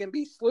think you can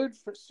be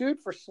sued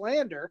for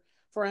slander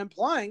for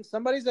implying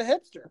somebody's a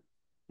hipster.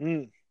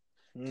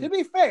 To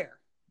be fair,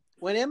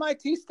 when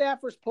MIT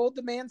staffers pulled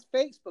the man's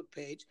Facebook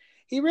page,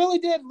 he really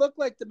did look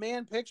like the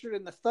man pictured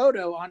in the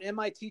photo on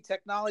MIT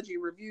Technology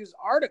Review's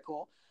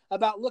article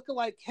about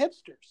lookalike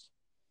hipsters.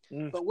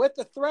 But with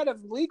the threat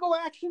of legal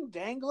action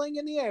dangling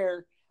in the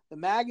air, the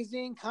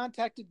magazine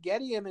contacted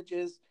Getty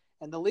Images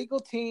and the legal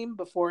team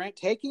before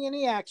taking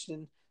any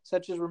action,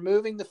 such as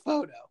removing the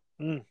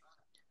photo.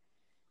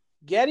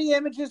 Getty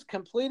Images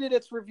completed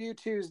its review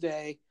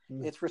Tuesday.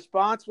 Its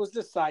response was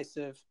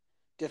decisive.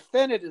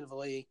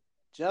 Definitively,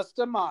 just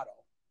a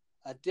model.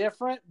 A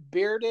different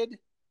bearded,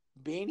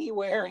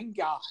 beanie-wearing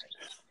guy.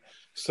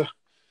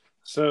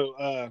 So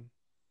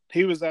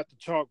he was at the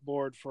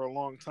chalkboard for a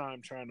long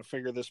time trying to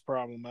figure this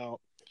problem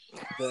out,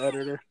 the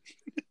editor.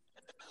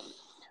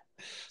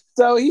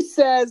 So he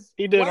says...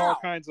 He did all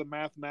kinds of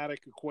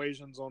mathematic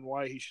equations on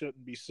why he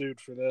shouldn't be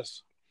sued for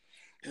this.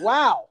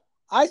 Wow.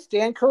 I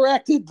stand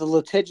corrected, the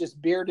litigious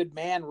bearded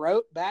man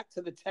wrote back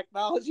to the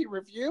Technology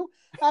Review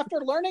after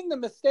learning the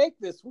mistake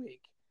this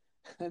week.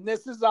 And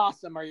this is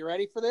awesome. Are you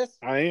ready for this?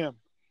 I am.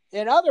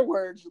 In other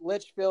words,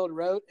 Litchfield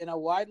wrote in a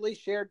widely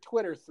shared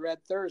Twitter thread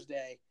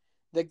Thursday,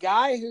 The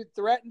guy who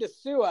threatened to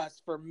sue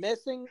us for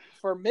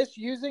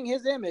misusing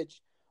his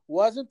image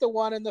wasn't the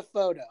one in the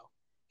photo.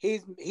 He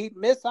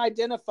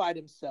misidentified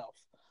himself.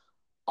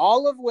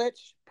 All of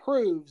which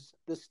proves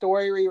the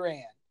story we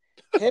ran.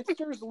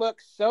 Hipsters look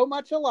so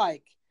much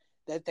alike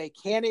that they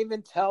can't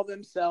even tell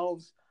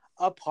themselves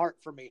apart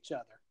from each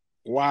other.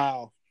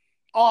 Wow.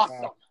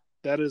 Awesome. Wow.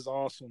 That is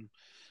awesome.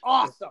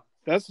 Awesome.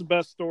 That's the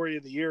best story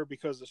of the year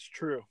because it's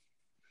true.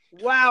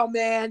 Wow,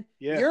 man.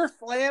 Yeah. Your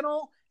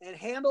flannel and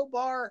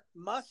handlebar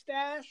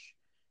mustache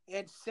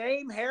and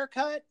same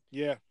haircut.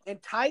 Yeah.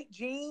 And tight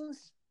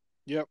jeans.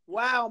 Yep.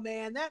 Wow,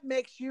 man. That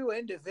makes you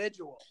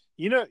individual.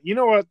 You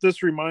know what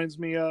this reminds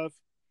me of?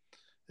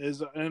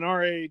 Is in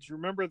our age,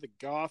 remember the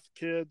goth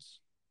kids?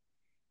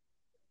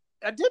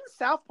 Didn't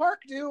South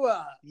Park do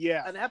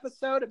yeah, an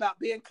episode about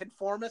being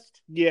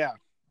conformist? Yeah.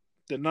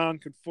 The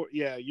non-conform,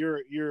 yeah,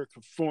 you're a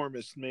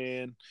conformist,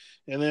 man,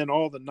 and then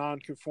all the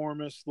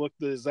non-conformists look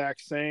the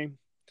exact same,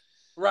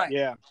 right?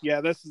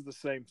 Yeah, this is the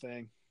same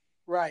thing,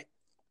 right?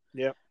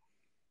 Yep.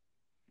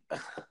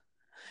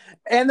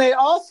 And they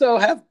also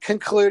have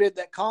concluded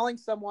that calling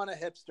someone a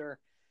hipster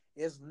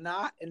is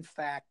not, in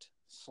fact,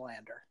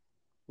 slander.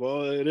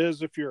 Well, it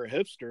is if you're a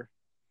hipster.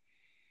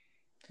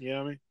 You know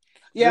what I mean?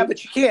 Yeah,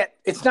 but you can't.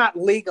 It's not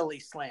legally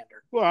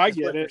slander. Well, I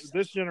get it.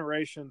 This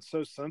generation's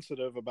so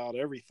sensitive about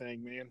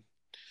everything, man.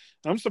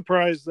 I'm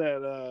surprised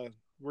that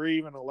we're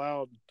even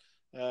allowed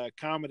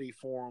comedy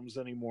forums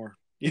anymore.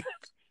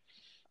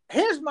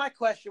 Here's my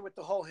question with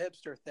the whole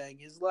hipster thing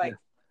is like,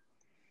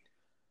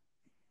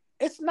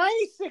 it's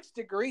 96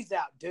 degrees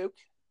out, Duke.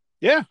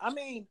 Yeah. I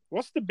mean,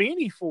 what's the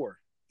beanie for?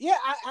 Yeah,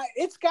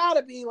 it's got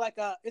to be like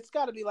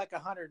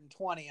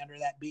 120 under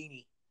that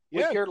beanie.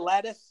 With your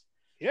lettuce.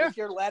 Yeah. With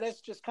your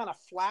lettuce just kind of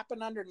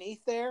flapping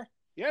underneath there.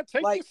 Yeah,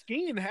 take the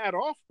skiing hat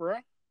off, bro.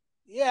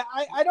 Yeah,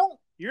 I don't.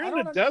 You're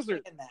in the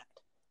desert.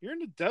 You're in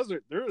the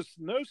desert. There is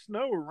no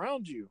snow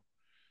around you.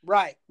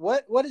 Right.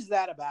 What is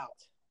that about?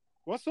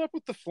 What's up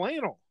with the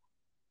flannel?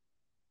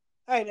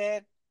 Hey,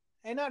 man,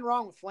 ain't nothing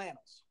wrong with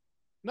flannels.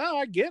 No,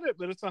 I get it,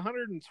 but it's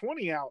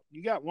 120 out.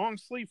 You got long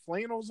sleeve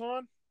flannels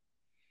on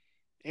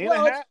and a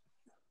hat.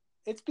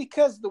 It's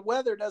because the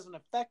weather doesn't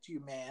affect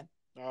you, man.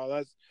 Oh,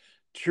 that's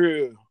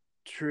true.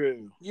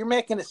 You're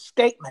making a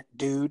statement,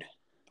 dude.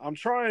 I'm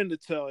trying to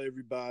tell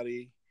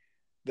everybody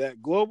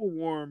that global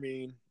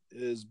warming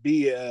is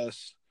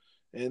BS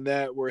and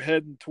that we're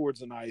heading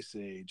towards an ice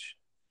age.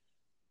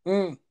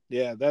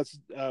 Yeah, that's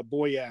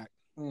Boyack.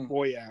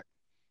 Boyack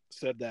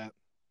said that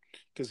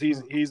because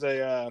he's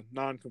a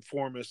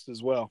nonconformist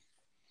as well.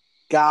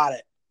 Got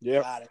it.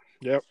 Yep. Got it.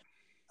 Yep.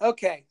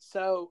 Okay,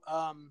 so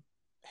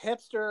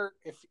hipster,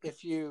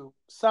 if you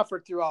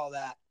suffered through all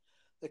that,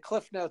 the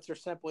cliff notes are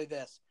simply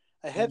this: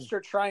 a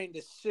hipster trying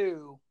to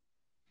sue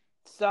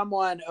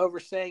someone over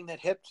saying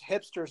that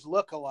hipsters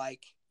look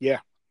alike. Yeah.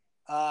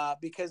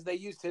 Because they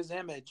used his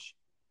image.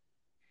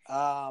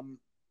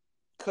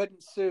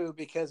 Couldn't sue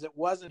because it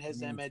wasn't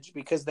his image,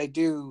 because they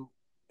do,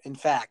 in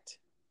fact,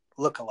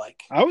 look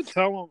alike. I would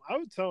tell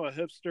a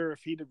hipster,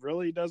 if he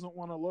really doesn't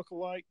want to look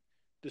alike,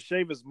 to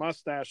shave his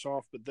mustache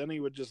off, but then he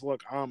would just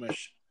look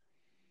Amish.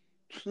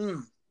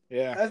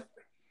 Yeah. That's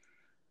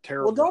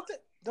terrible. Well,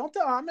 don't the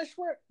Amish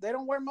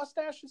don't wear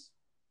mustaches?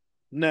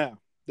 No,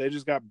 they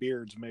just got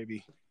beards,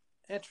 maybe.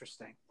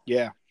 Interesting.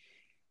 Yeah.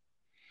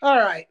 All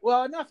right.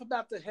 Well, enough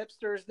about the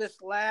hipsters.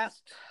 This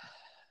last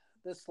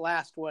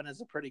one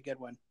is a pretty good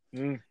one.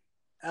 This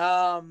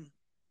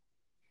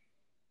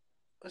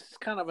is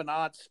kind of an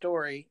odd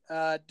story.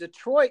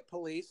 Detroit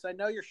police. I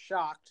know you're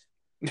shocked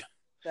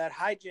that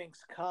hijinks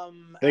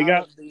come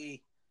out of the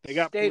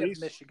state of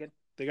Michigan.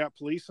 They got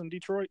police in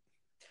Detroit?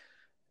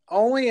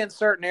 Only in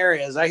certain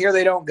areas. I hear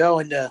they don't go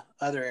into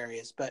other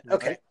areas, but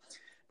okay. Right.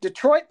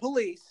 Detroit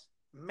police,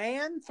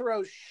 man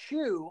throws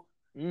shoe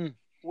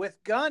with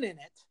gun in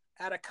it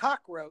at a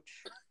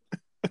cockroach.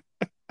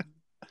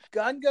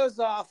 Gun goes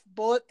off,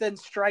 bullet then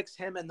strikes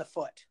him in the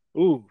foot.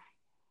 Ooh.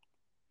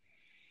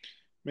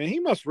 Man, he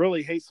must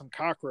really hate some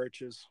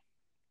cockroaches.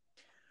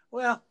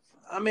 Well,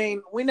 I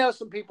mean, we know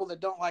some people that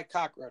don't like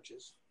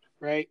cockroaches,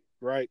 right?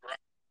 Right.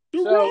 The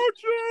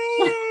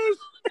roaches!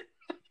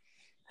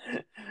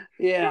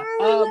 Yeah.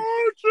 Roaches!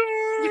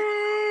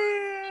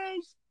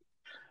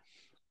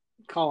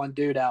 Calling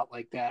dude out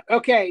like that.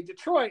 Okay,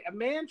 Detroit, a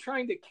man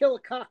trying to kill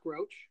a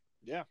cockroach.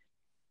 Yeah.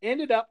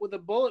 Ended up with a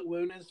bullet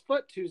wound in his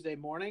foot Tuesday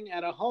morning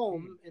at a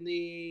home in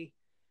the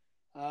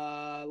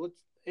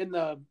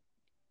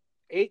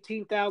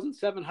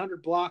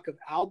 18,700 block of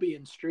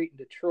Albion Street in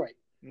Detroit.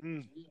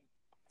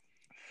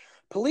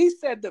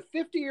 Police said the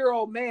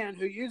 50-year-old man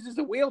who uses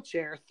a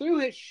wheelchair threw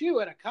his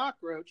shoe at a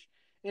cockroach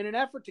in an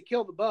effort to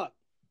kill the bug.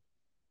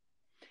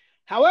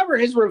 However,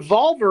 his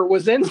revolver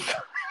was inside.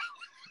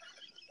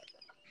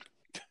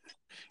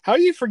 How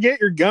do you forget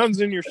your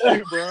guns in your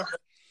shoe, bro?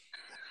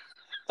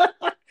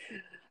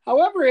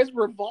 However, his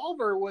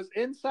revolver was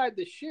inside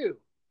the shoe.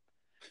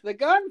 The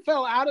gun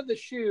fell out of the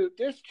shoe,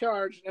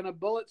 discharged, and a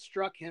bullet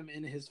struck him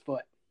in his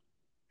foot.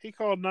 He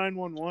called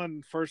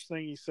 911. First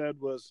thing he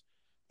said was,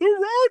 "The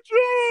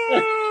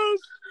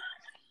roaches!"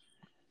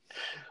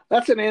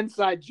 That's an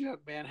inside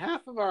joke, man.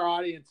 Half of our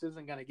audience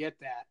isn't going to get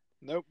that.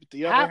 Nope.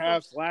 The other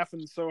half's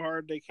laughing so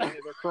hard they're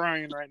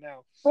crying right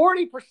now.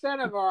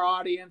 40% of our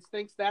audience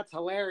thinks that's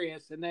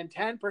hilarious, and then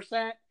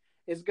 10%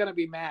 is going to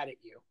be mad at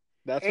you.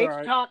 That's all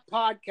right.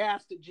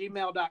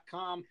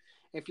 htalkpodcast@gmail.com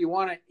if you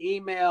want to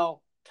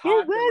email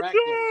Todd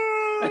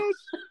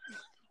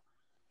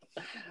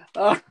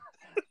directly.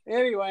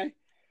 Anyway,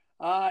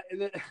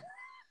 the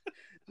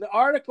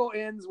article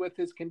ends with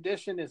his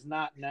condition is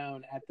not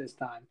known at this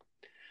time.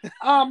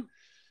 I'm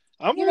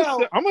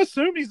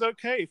assuming he's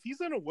okay. If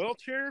he's in a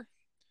wheelchair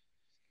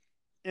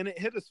and it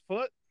hit his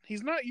foot,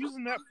 he's not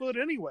using that foot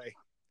anyway,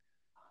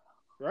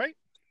 right?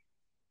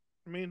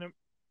 I mean,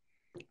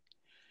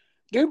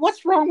 dude,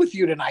 what's wrong with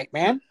you tonight,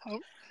 man?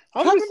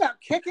 Talking about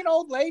kicking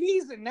old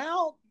ladies, and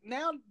now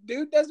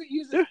dude doesn't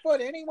use his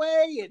foot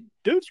anyway, and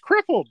dude's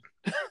crippled.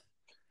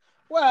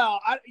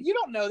 Well, you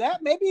don't know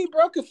that. Maybe he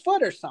broke a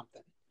foot or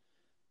something.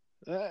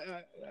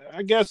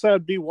 I guess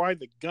that'd be why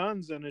the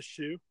gun's in his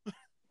shoe.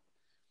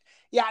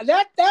 Yeah,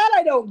 that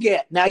I don't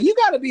get. Now, you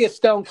got to be a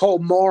stone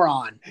cold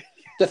moron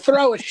to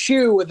throw a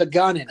shoe with a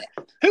gun in it.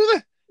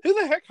 Who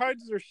the heck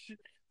hides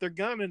their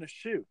gun in a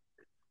shoe?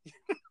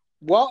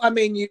 Well, I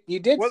mean, you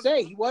did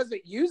say he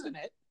wasn't using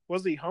it.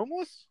 Was he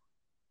homeless?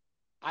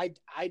 I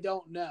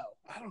don't know.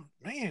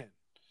 Man,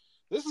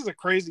 this is a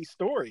crazy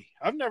story.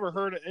 I've never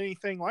heard of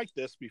anything like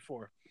this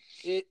before.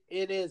 It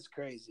is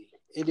crazy.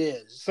 It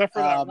is. Except for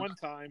that one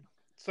time.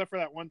 Except for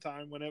that one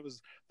time when it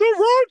was the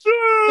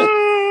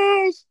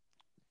Roaches.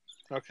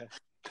 Okay.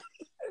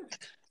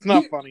 It's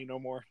not funny no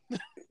more.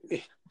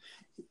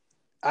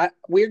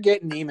 We're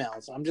getting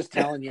emails. I'm just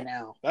telling you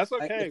now. That's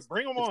okay.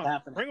 Bring them on.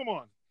 Happening. Bring them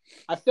on.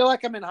 I feel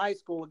like I'm in high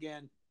school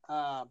again.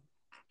 And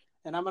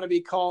I'm going to be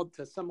called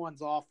to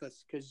someone's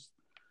office because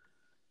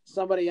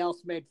somebody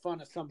else made fun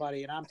of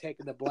somebody and I'm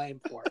taking the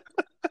blame for it.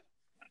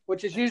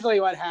 Which is usually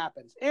what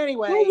happens.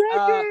 Anyway,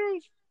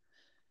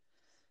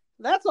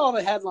 that's all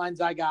the headlines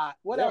I got.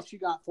 What else you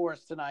got for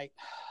us tonight?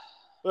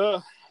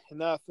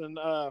 Nothing.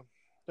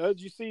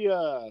 Did you see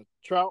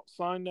Trout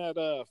signed that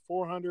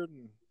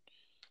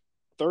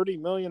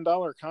 $430 million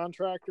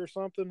contract or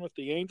something with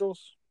the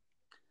Angels?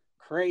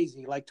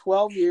 Crazy. Like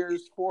 12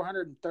 years,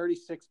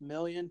 $436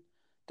 million.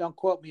 Don't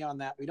quote me on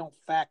that. We don't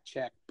fact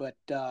check, but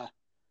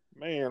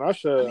man, I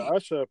should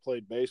have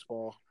played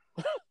baseball.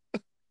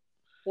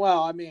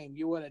 Well, I mean,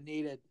 you would have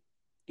needed,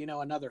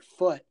 another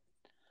foot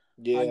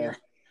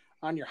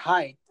on your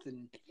height,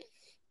 and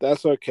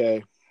that's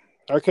okay.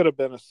 I could have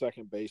been a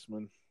second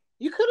baseman.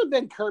 You could have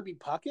been Kirby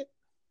Puckett.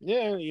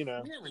 Yeah, You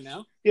never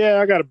know.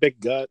 Yeah, I got a big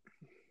gut.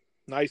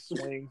 Nice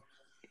swing.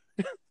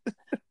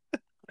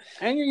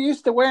 And you're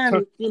used to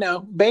wearing,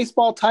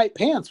 baseball tight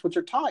pants, which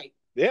are tight.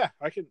 Yeah,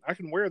 I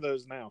can wear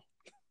those now.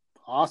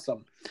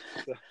 Awesome.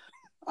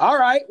 All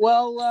right.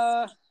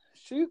 Well,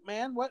 shoot,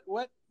 man. What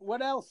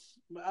else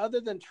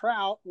other than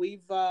Trout?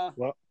 We've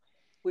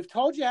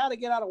told you how to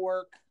get out of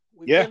work.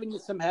 We've given you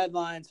some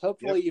headlines.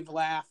 Hopefully you've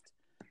laughed.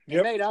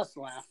 You made us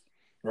laugh.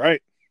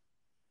 Right.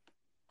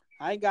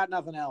 I ain't got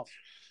nothing else.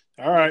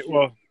 All right.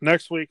 Well,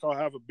 next week I'll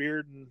have a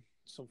beard and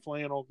some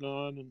flannel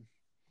gun, and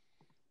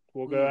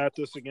we'll go at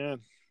this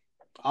again.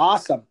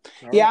 Awesome.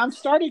 Right. I'm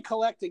started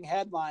collecting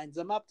headlines.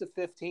 I'm up to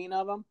 15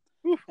 of them.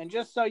 Whew. And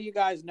just so you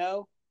guys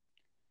know,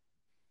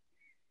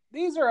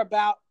 these are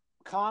about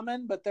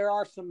common, but there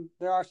are some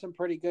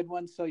pretty good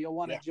ones. So you'll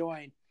want to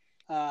join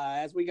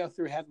as we go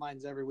through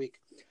headlines every week.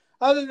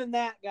 Other than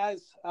that,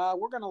 guys,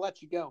 we're going to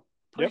let you go.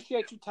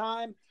 Appreciate your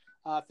time.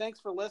 Thanks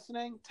for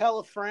listening. Tell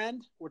a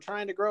friend. We're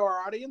trying to grow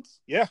our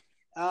audience. Yeah.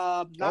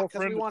 Not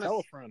because we want to tell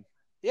a friend.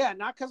 Yeah,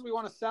 not because we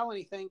want to sell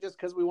anything, just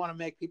because we want to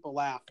make people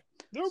laugh.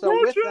 So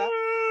with that,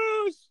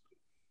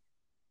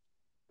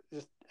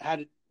 just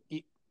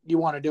you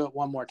want to do it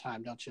one more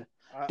time, don't you?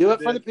 Do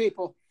it for the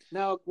people.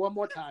 No, one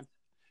more time.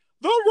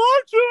 The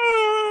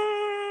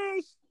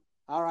Roaches!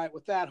 All right,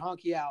 with that,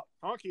 Honky out.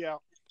 Honky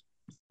out.